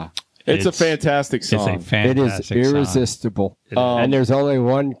album. It's a fantastic song. It's a fantastic It is irresistible. And there's only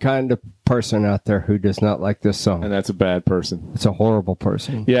one kind of person out there who does not like this song. And that's a bad person. It's a horrible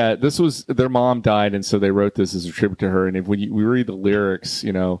person. Yeah, this was their mom died, and so they wrote this as a tribute to her. And when we read the lyrics,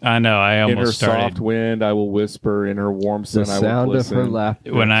 I know. I almost in her started. soft wind, I will whisper. In her warm sun, The I will sound listen. of her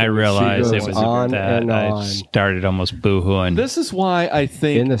laughter. When I realized it was on that, and I on. started almost boohooing. This is why I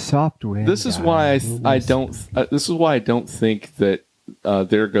think. In the soft wind. This is why I don't. This is why I don't think that.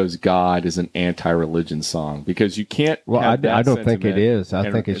 There Goes God is an anti-religion song because you can't. Well, I don't think it is. I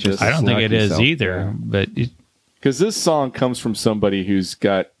think it's just. I don't think it is snarky either. song. But because this song comes from somebody who's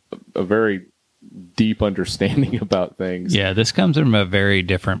got a very deep understanding about things. yeah, this comes from a very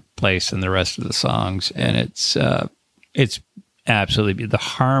different place than the rest of the songs, and it's absolutely the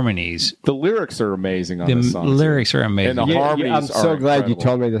harmonies. The lyrics are amazing on The this song. lyrics are amazing. And the Yeah, harmonies I'm so are glad you incredible.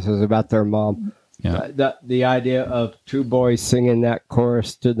 told me this was about their mom. Yeah. The idea of two boys singing that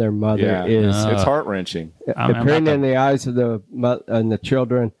chorus to their mother is it's heart wrenching. I'm appearing about in the eyes of the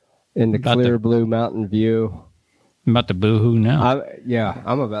children in the About clear the- blue mountain view. I'm about to boohoo now.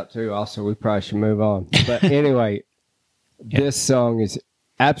 I'm about to. Also, we probably should move on. But anyway, this song is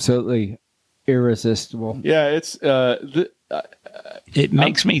absolutely irresistible. Yeah, it's It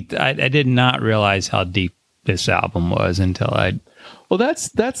makes me. I did not realize how deep this album was until I. well.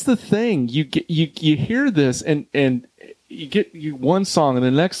 That's the thing. You get you hear this and you get one song and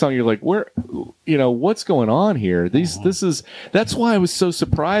the next song you're like, where, what's going on here? That's why I was so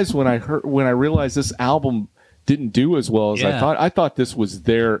surprised when I realized this album didn't do as well as I thought. I thought this was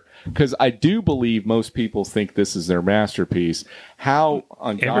their, because I do believe most people think this is their masterpiece. How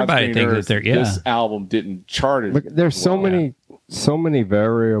on Everybody God's green thinks earth that this album didn't chart it. Look, there's so many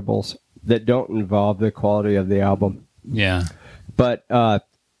variables that don't involve the quality of the album. Yeah. But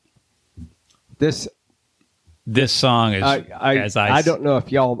this song is. I don't know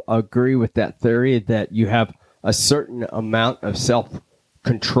if y'all agree with that theory that you have a certain amount of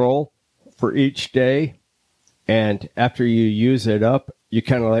self-control for each day, and after you use it up, you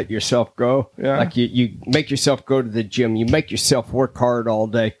kind of let yourself go. Yeah. Like you make yourself go to the gym. You make yourself work hard all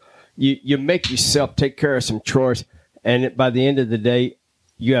day. You make yourself take care of some chores, and by the end of the day,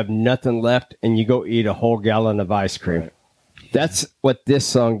 you have nothing left, and you go eat a whole gallon of ice cream. Right. That's what this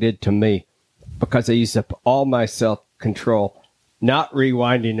song did to me, because I used up all my self-control, not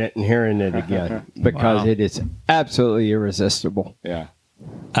rewinding it and hearing it again, because it is absolutely irresistible. Yeah.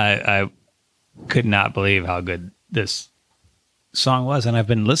 I could not believe how good this song was. And I've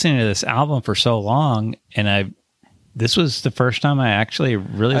been listening to this album for so long, and this was the first time I actually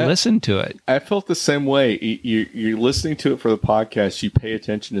really listened to it. I felt the same way. You're listening to it for the podcast. You pay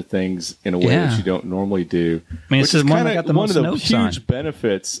attention to things in a way that you don't normally do. I mean, it's one of the huge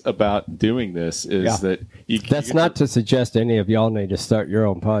benefits about doing this is that That's not to suggest any of y'all need to start your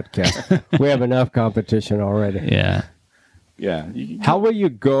own podcast. We have enough competition already. Yeah. Yeah. How will you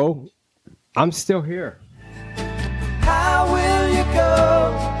go? I'm still here. How will you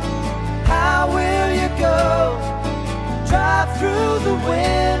go? How will you go? Drive through the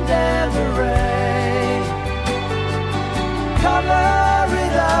wind and the rain. Cover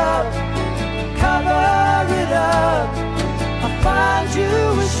it up, cover it up. I'll find you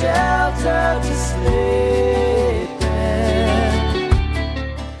a shelter to sleep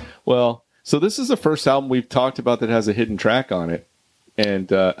in. Well, so this is the first album we've talked about that has a hidden track on it,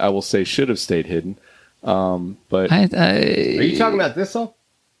 and I will say should have stayed hidden. But are you talking about this song?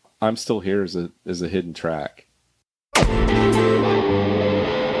 I'm Still Here is a hidden track.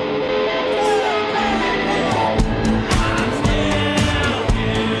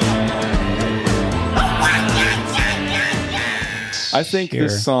 I think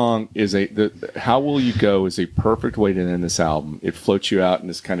this song is How Will You Go is a perfect way to end this album. It floats you out in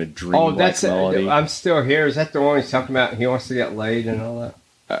this kind of dream-like melody. I'm Still Here. Is that the one he's talking about? He wants to get laid and all that?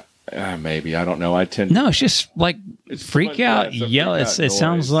 Maybe. I don't know. No, it's just like freak out, yell. It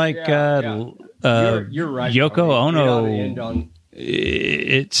sounds like you're right, Yoko Ono.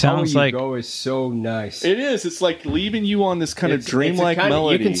 It sounds like Go is so nice. It is. It's like leaving you on this kind of dreamlike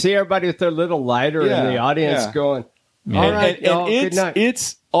melody. You can see everybody with their little lighter in the audience going, all right, good night.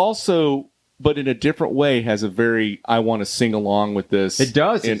 It's also, but in a different way, has a very, I want to sing along with this. It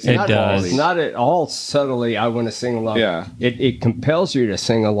does. It's not at all subtly, I want to sing along. Yeah. It compels you to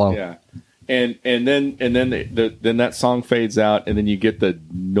sing along. Yeah. And then that song fades out, and then you get the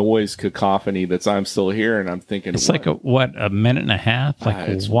noise cacophony that's I'm Still Here, and I'm thinking it's like a minute and a half.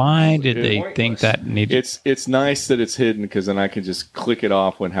 Like, why did they think that needed? It's nice that it's hidden because then I can just click it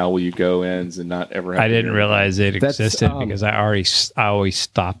off when How Will You Go ends and not ever. I didn't realize it existed because I always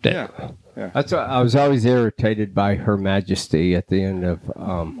stopped it. Yeah. That's why I was always irritated by Her Majesty at the end of.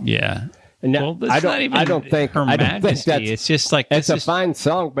 And I don't think Her Majesty. It's just like it's a fine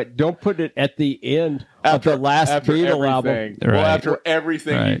song, but don't put it at the end of the last Beatle album. Right. Well, after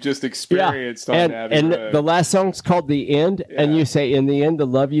everything you just experienced on Abbey and Road. The last song's called The End, and you say in the end the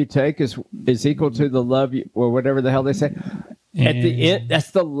love you take is equal to the love you, or whatever the hell they say. At the end,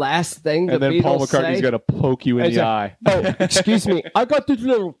 that's the last thing the Beatles say. And then Paul McCartney's going to poke you in the eye. Oh, excuse me. I got this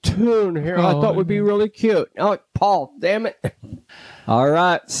little tune here I thought would be really cute. Oh, Paul, damn it. All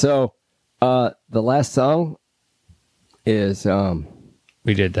right, so the last song is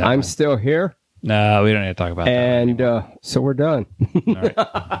we did that. I'm Still Here. No, we don't need to talk about that. And so we're done. All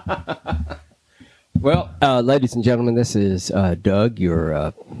right. Well, ladies and gentlemen, this is Doug,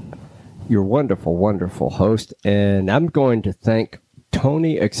 your wonderful, wonderful host, and I'm going to thank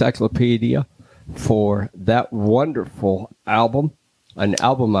Tony Encyclopedia for that wonderful album, an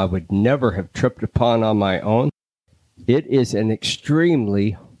album I would never have tripped upon on my own. It is an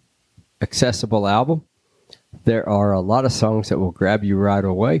extremely accessible album. There are a lot of songs that will grab you right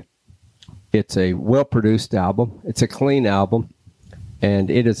away. It's a well-produced album. It's a clean album, and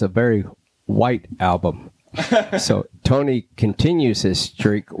it is a very white album. So Tony continues his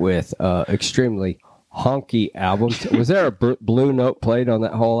streak with extremely honky albums. Was there a blue note played on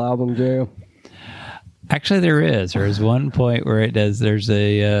that whole album, J.O.? Actually, there is. There is one point where it does. There's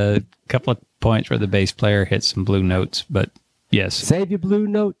a couple of points where the bass player hits some blue notes, but yes. Save your blue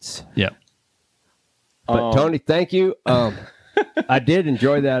notes. Yep. But Tony, thank you. I did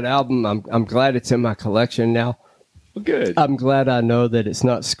enjoy that album. I'm glad it's in my collection now. Well, good. I'm glad I know that it's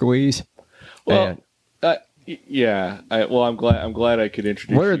not Squeeze. Well, I'm glad I could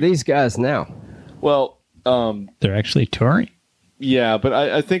introduce. Where are these guys now? Well, they're actually touring. Yeah, but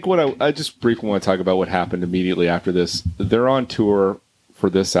I think what I just briefly want to talk about what happened immediately after this. They're on tour for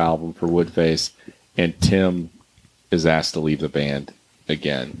this album for Woodface, and Tim is asked to leave the band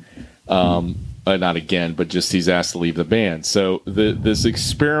again. Not again, but just he's asked to leave the band. So this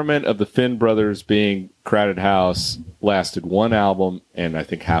experiment of the Finn brothers being Crowded House lasted one album and I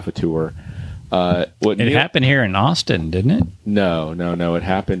think half a tour. It happened here in Austin, didn't it? No. It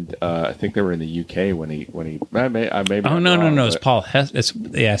happened. I think they were in the UK when he. I may. Oh no! It's Paul.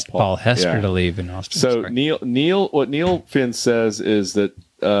 They asked Paul Hester to leave in Austin. So Neil Finn says is that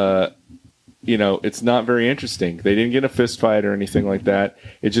it's not very interesting. They didn't get in a fist fight or anything like that.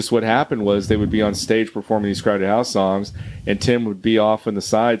 It just, what happened was they would be on stage performing these Crowded House songs, and Tim would be off on the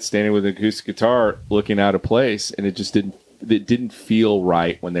side standing with an acoustic guitar looking out of place, and it didn't feel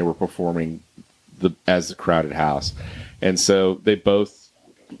right when they were performing as the Crowded House. And so they both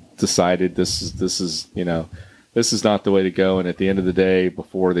decided this is not the way to go. And at the end of the day,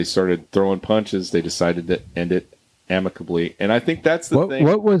 before they started throwing punches, they decided to end it amicably. And I think that's the thing.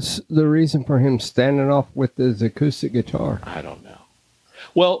 What was the reason for him standing off with his acoustic guitar? I don't know.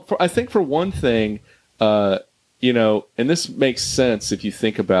 Well, I think for one thing, and this makes sense if you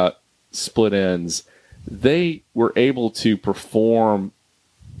think about Split Enz, they were able to perform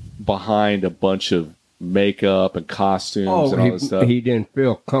behind a bunch of makeup and costumes and all this stuff. He didn't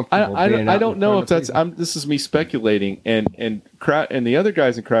feel comfortable. I don't know if that's. This is me speculating. And the other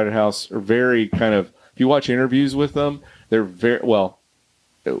guys in Crowded House are very kind of. If you watch interviews with them, they're very well,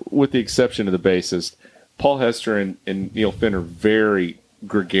 with the exception of the bassist, Paul Hester and Neil Finn are very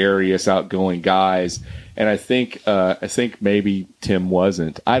gregarious, outgoing guys. And I think maybe Tim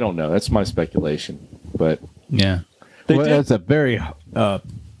wasn't. I don't know. That's my speculation. But yeah, as a very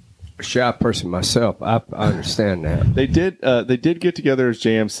shy person myself, I understand that. They did get together, as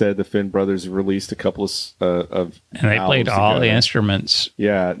JM said. The Finn brothers released a couple of and they played all the instruments.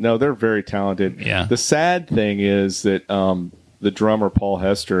 Yeah, no, they're very talented. Yeah. The sad thing is that the drummer Paul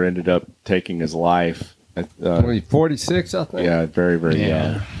Hester ended up taking his life. At, 46, I think. Yeah, very, very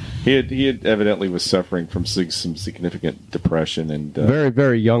young. He had evidently was suffering from some significant depression and very,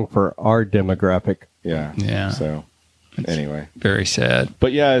 very young for our demographic. Yeah, yeah. So. Anyway, very sad.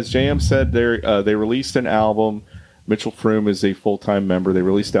 But yeah, as JM said, they released an album. Mitchell Froom is a full-time member. They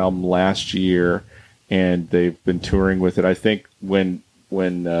released an album last year, and they've been touring with it. I think when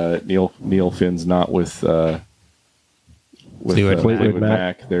Neil Finn's not with Fleetwood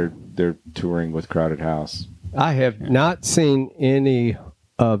Mac, they're touring with Crowded House. I have not seen any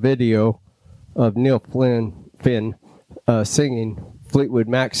video of Neil Finn singing Fleetwood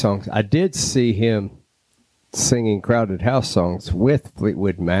Mac songs. I did see him singing Crowded House songs with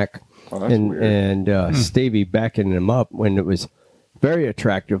Fleetwood Mac, and Stevie backing him up when it was very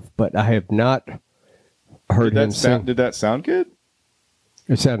attractive, but I have not heard him sing. Did that sound good?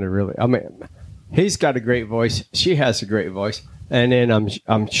 It sounded really. I mean, he's got a great voice. She has a great voice, and then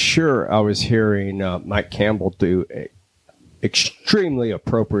I'm sure I was hearing Mike Campbell do extremely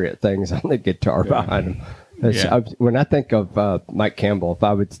appropriate things on the guitar behind him. When I think of Mike Campbell,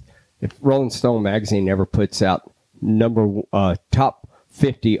 if Rolling Stone magazine ever puts out top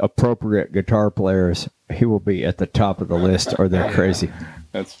 50 appropriate guitar players, he will be at the top of the list, or they're crazy.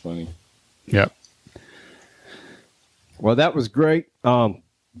 That's funny. Yep. Well, that was great.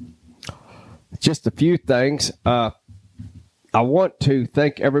 Just a few things. I want to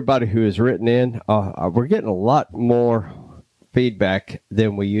thank everybody who has written in. We're getting a lot more feedback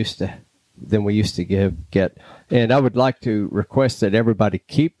than we used to get. And I would like to request that everybody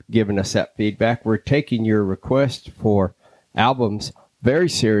keep giving us that feedback. We're taking your request for albums very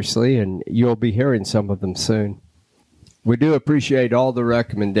seriously, and you'll be hearing some of them soon. We do appreciate all the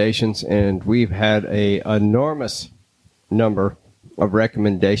recommendations, and we've had an enormous number of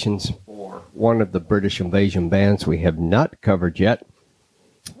recommendations for one of the British Invasion bands we have not covered yet.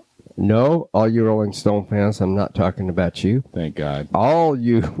 No, all you Rolling Stone fans, I'm not talking about you. Thank God. All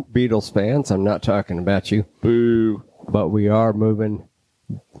you Beatles fans, I'm not talking about you. Boo. But we are moving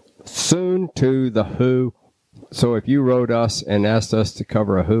soon to The Who. So if you wrote us and asked us to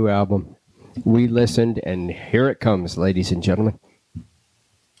cover a Who album, we listened, and here it comes, ladies and gentlemen.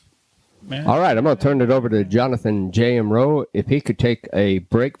 Man. All right, I'm going to turn it over to Jonathan J.M. Rowe. If he could take a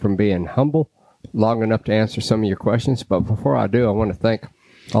break from being humble long enough to answer some of your questions. But before I do, I want to thank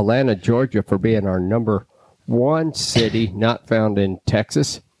Atlanta, Georgia, for being our number one city not found in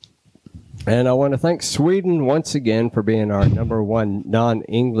Texas. And I want to thank Sweden once again for being our number one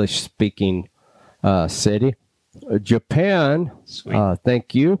non-English speaking city. Japan,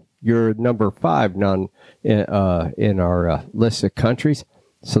 thank you. You're number 5 in our list of countries.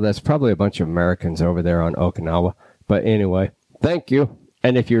 So that's probably a bunch of Americans over there on Okinawa. But anyway, thank you.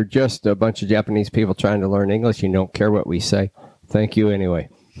 And if you're just a bunch of Japanese people trying to learn English, you don't care what we say, thank you anyway.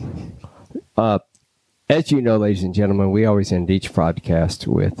 As you know, ladies and gentlemen, we always end each podcast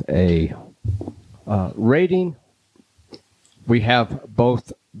with a rating. We have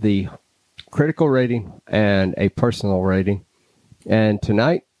both the critical rating and a personal rating. And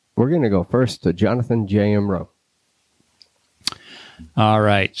tonight, we're going to go first to Jonathan J.M. Rowe. All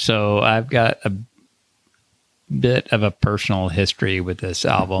right. So I've got a bit of a personal history with this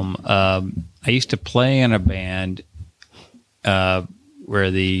album. I used to play in a band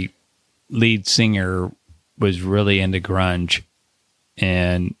where the lead singer was really into grunge,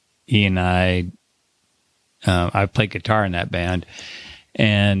 and he and I played guitar in that band.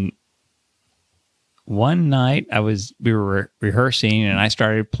 And one night we were rehearsing, and I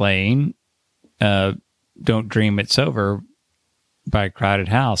started playing Don't Dream It's Over by Crowded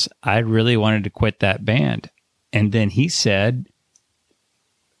House. I really wanted to quit that band. And then he said,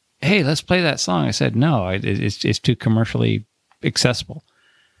 "Hey, let's play that song." I said, "No, it's too commercially accessible."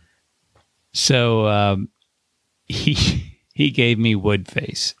 So he gave me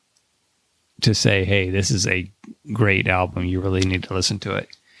Woodface to say, "Hey, this is a great album. You really need to listen to it."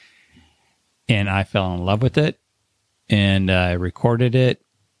 And I fell in love with it, and I recorded it,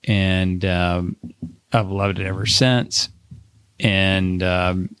 and I've loved it ever since. And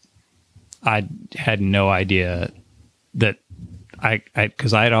I had no idea that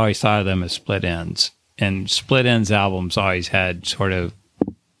because I had always thought of them as Split Enz, and Split Enz albums always had sort of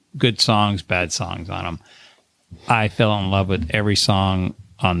good songs, bad songs on them. I fell in love with every song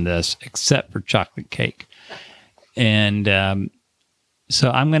on this except for Chocolate Cake. And so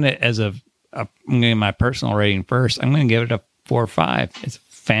I'm going to, I'm going to give my personal rating first. I'm going to give it a 4 or 5. It's a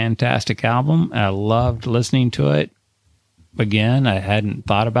fantastic album. I loved listening to it. Again, I hadn't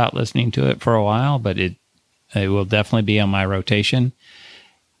thought about listening to it for a while, but it will definitely be on my rotation.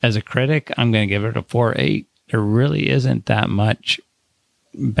 As a critic, I'm going to give it a 4.8. There really isn't that much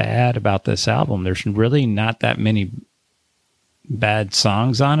bad about this album. There's really not that many bad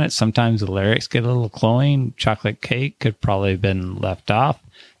songs on it. Sometimes the lyrics get a little cloying. Chocolate Cake could probably have been left off,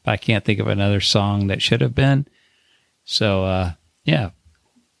 but I can't think of another song that should have been. So,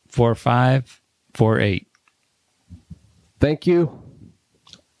 4 or 5, 4.8. Thank you,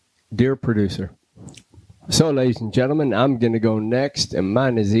 dear producer. So, ladies and gentlemen, I'm going to go next, and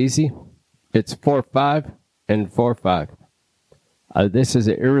mine is easy. It's 4.5 and 4.5. This is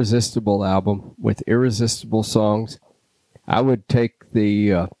an irresistible album with irresistible songs. I would take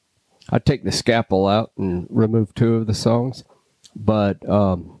the scalpel out and remove 2 of the songs, but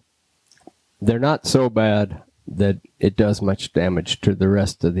they're not so bad that it does much damage to the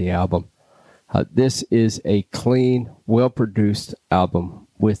rest of the album. This is a clean, well-produced album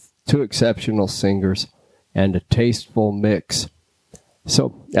with 2 exceptional singers and a tasteful mix.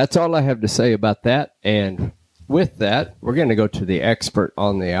 So that's all I have to say about that. And with that, we're going to go to the expert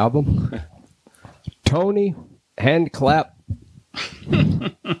on the album. Tony, hand clap.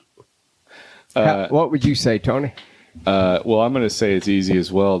 What would you say, Tony? Well, I'm going to say it's easy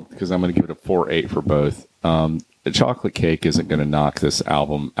as well because I'm going to give it a 4.8 for both. The Chocolate Cake isn't going to knock this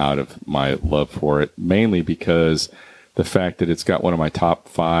album out of my love for it, mainly because the fact that it's got one of my top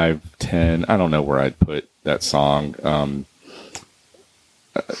 5, 10, I don't know where I'd put that song, in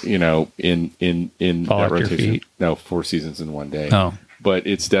Fall that at Your rotation. Feet. No, 4 Seasons in One Day. Oh. But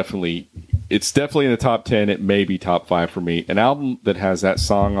it's definitely in the top 10. It may be top 5 for me. An album that has that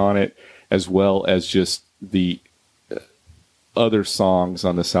song on it, as well as just the other songs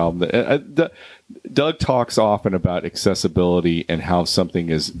on this album. Doug talks often about accessibility and how something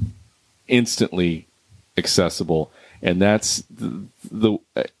is instantly accessible, and that's the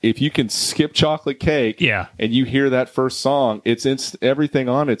if you can skip Chocolate Cake, and you hear that first song, it's everything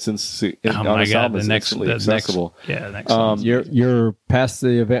on it's on this album is instantly accessible. Next song. You're past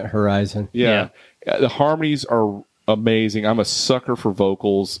the event horizon. Yeah. The harmonies are amazing. I'm a sucker for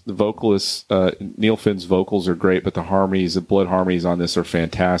vocals. The vocalists, Neil Finn's vocals are great, but the harmonies, the blood harmonies on this are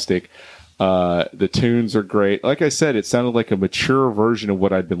fantastic. The tunes are great. Like I said, it sounded like a mature version of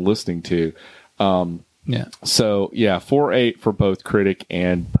what I'd been listening to. So 4.8 for both critic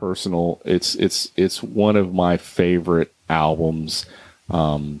and personal. It's one of my favorite albums.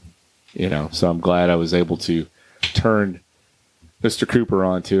 So I'm glad I was able to turn Mr. Cooper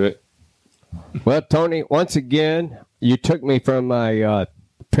onto it. Well, Tony, once again, you took me from my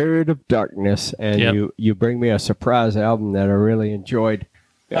period of darkness, and you bring me a surprise album that I really enjoyed.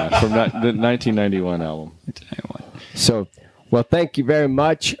 Yeah, from the 1991 album. So, well, thank you very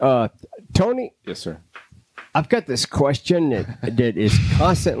much. Tony? Yes, sir. I've got this question that is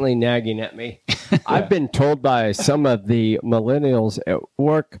constantly nagging at me. I've been told by some of the millennials at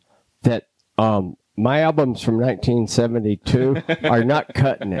work that my albums from 1972 are not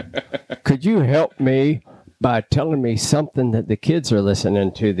cutting it. Could you help me by telling me something that the kids are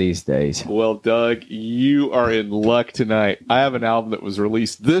listening to these days? Well, Doug, you are in luck tonight. I have an album that was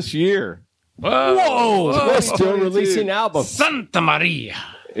released this year. Whoa! We're still releasing albums. Santa Maria.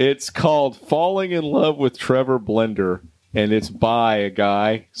 It's called Falling in Love with Trevor Blender, and it's by a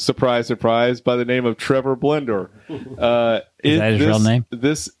guy, surprise, surprise, by the name of Trevor Blender. Is that his real name?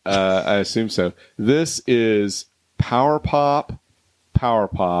 I assume so. This is power pop,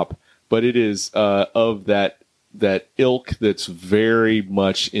 but it is of that ilk that's very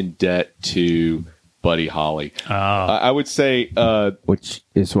much in debt to Buddy Holly. I would say, which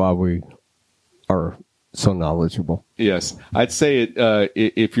is why we are so knowledgeable. Yes, I'd say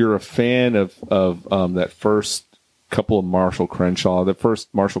if you're a fan of that first couple of Marshall Crenshaw, the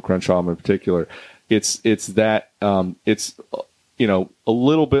first Marshall Crenshaw in particular, it's that it's a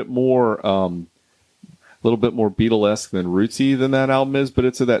little bit more Beatlesque than rootsy than that album is, but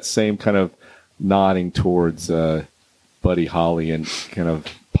it's that same kind of nodding towards Buddy Holly and kind of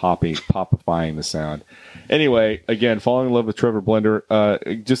popifying the sound. Anyway, again, Falling in Love with Trevor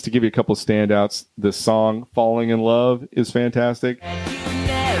Blender. Just to give you a couple of standouts, the song Falling in Love is fantastic. You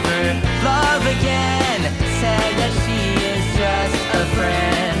never love again. Said that she is just a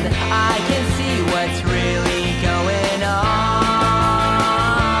friend. I can see what's really going on.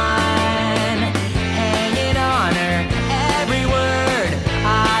 Hanging on her every word.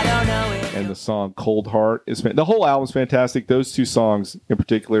 I don't know it. And the song Cold Heart is the whole album's fantastic. Those two songs in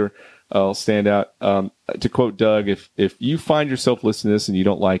particular stand out. To quote Doug, if you find yourself listening to this and you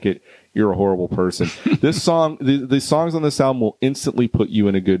don't like it, you're a horrible person. This song, the songs on this album will instantly put you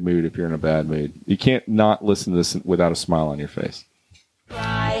in a good mood if you're in a bad mood. You can't not listen to this without a smile on your face.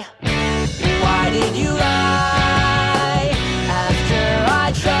 Why did you lie after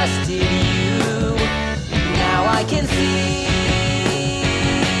I trusted you? Now I can see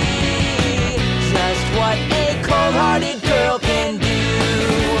just what a cold-hearted girl can do.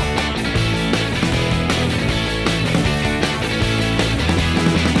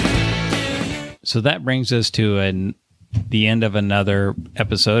 So that brings us to the end of another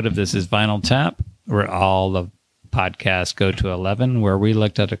episode of This Is Vinyl Tap, where all the podcasts go to 11, where we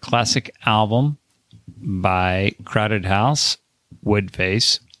looked at a classic album by Crowded House,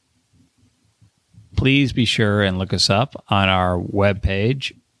 Woodface. Please be sure and look us up on our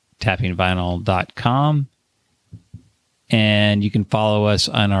webpage, tappingvinyl.com. And you can follow us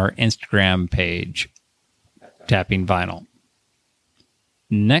on our Instagram page, Tapping Vinyl.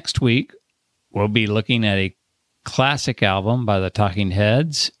 Next week, we'll be looking at a classic album by the Talking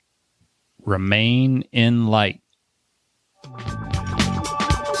Heads, Remain in Light.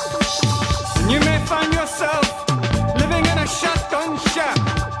 You may find yourself living in a shotgun shack,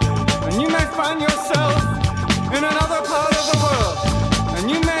 and you may find yourself in another part of the world, and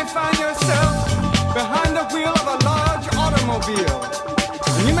you may find yourself behind the wheel of a large automobile,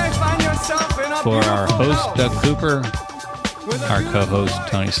 and you may find yourself in a For our beautiful host, house Doug Cooper, with a our beautiful co-host, wife.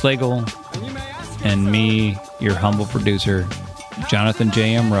 Tony Slagle, And you may ask and me, your humble producer, Jonathan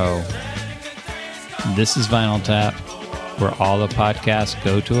J.M. Rowe. This is Vinyl Tap, where all the podcasts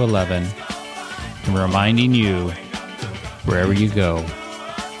go to 11, and reminding you, wherever you go,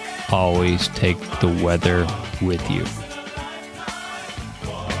 always take the weather with you.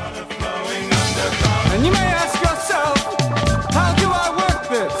 And you may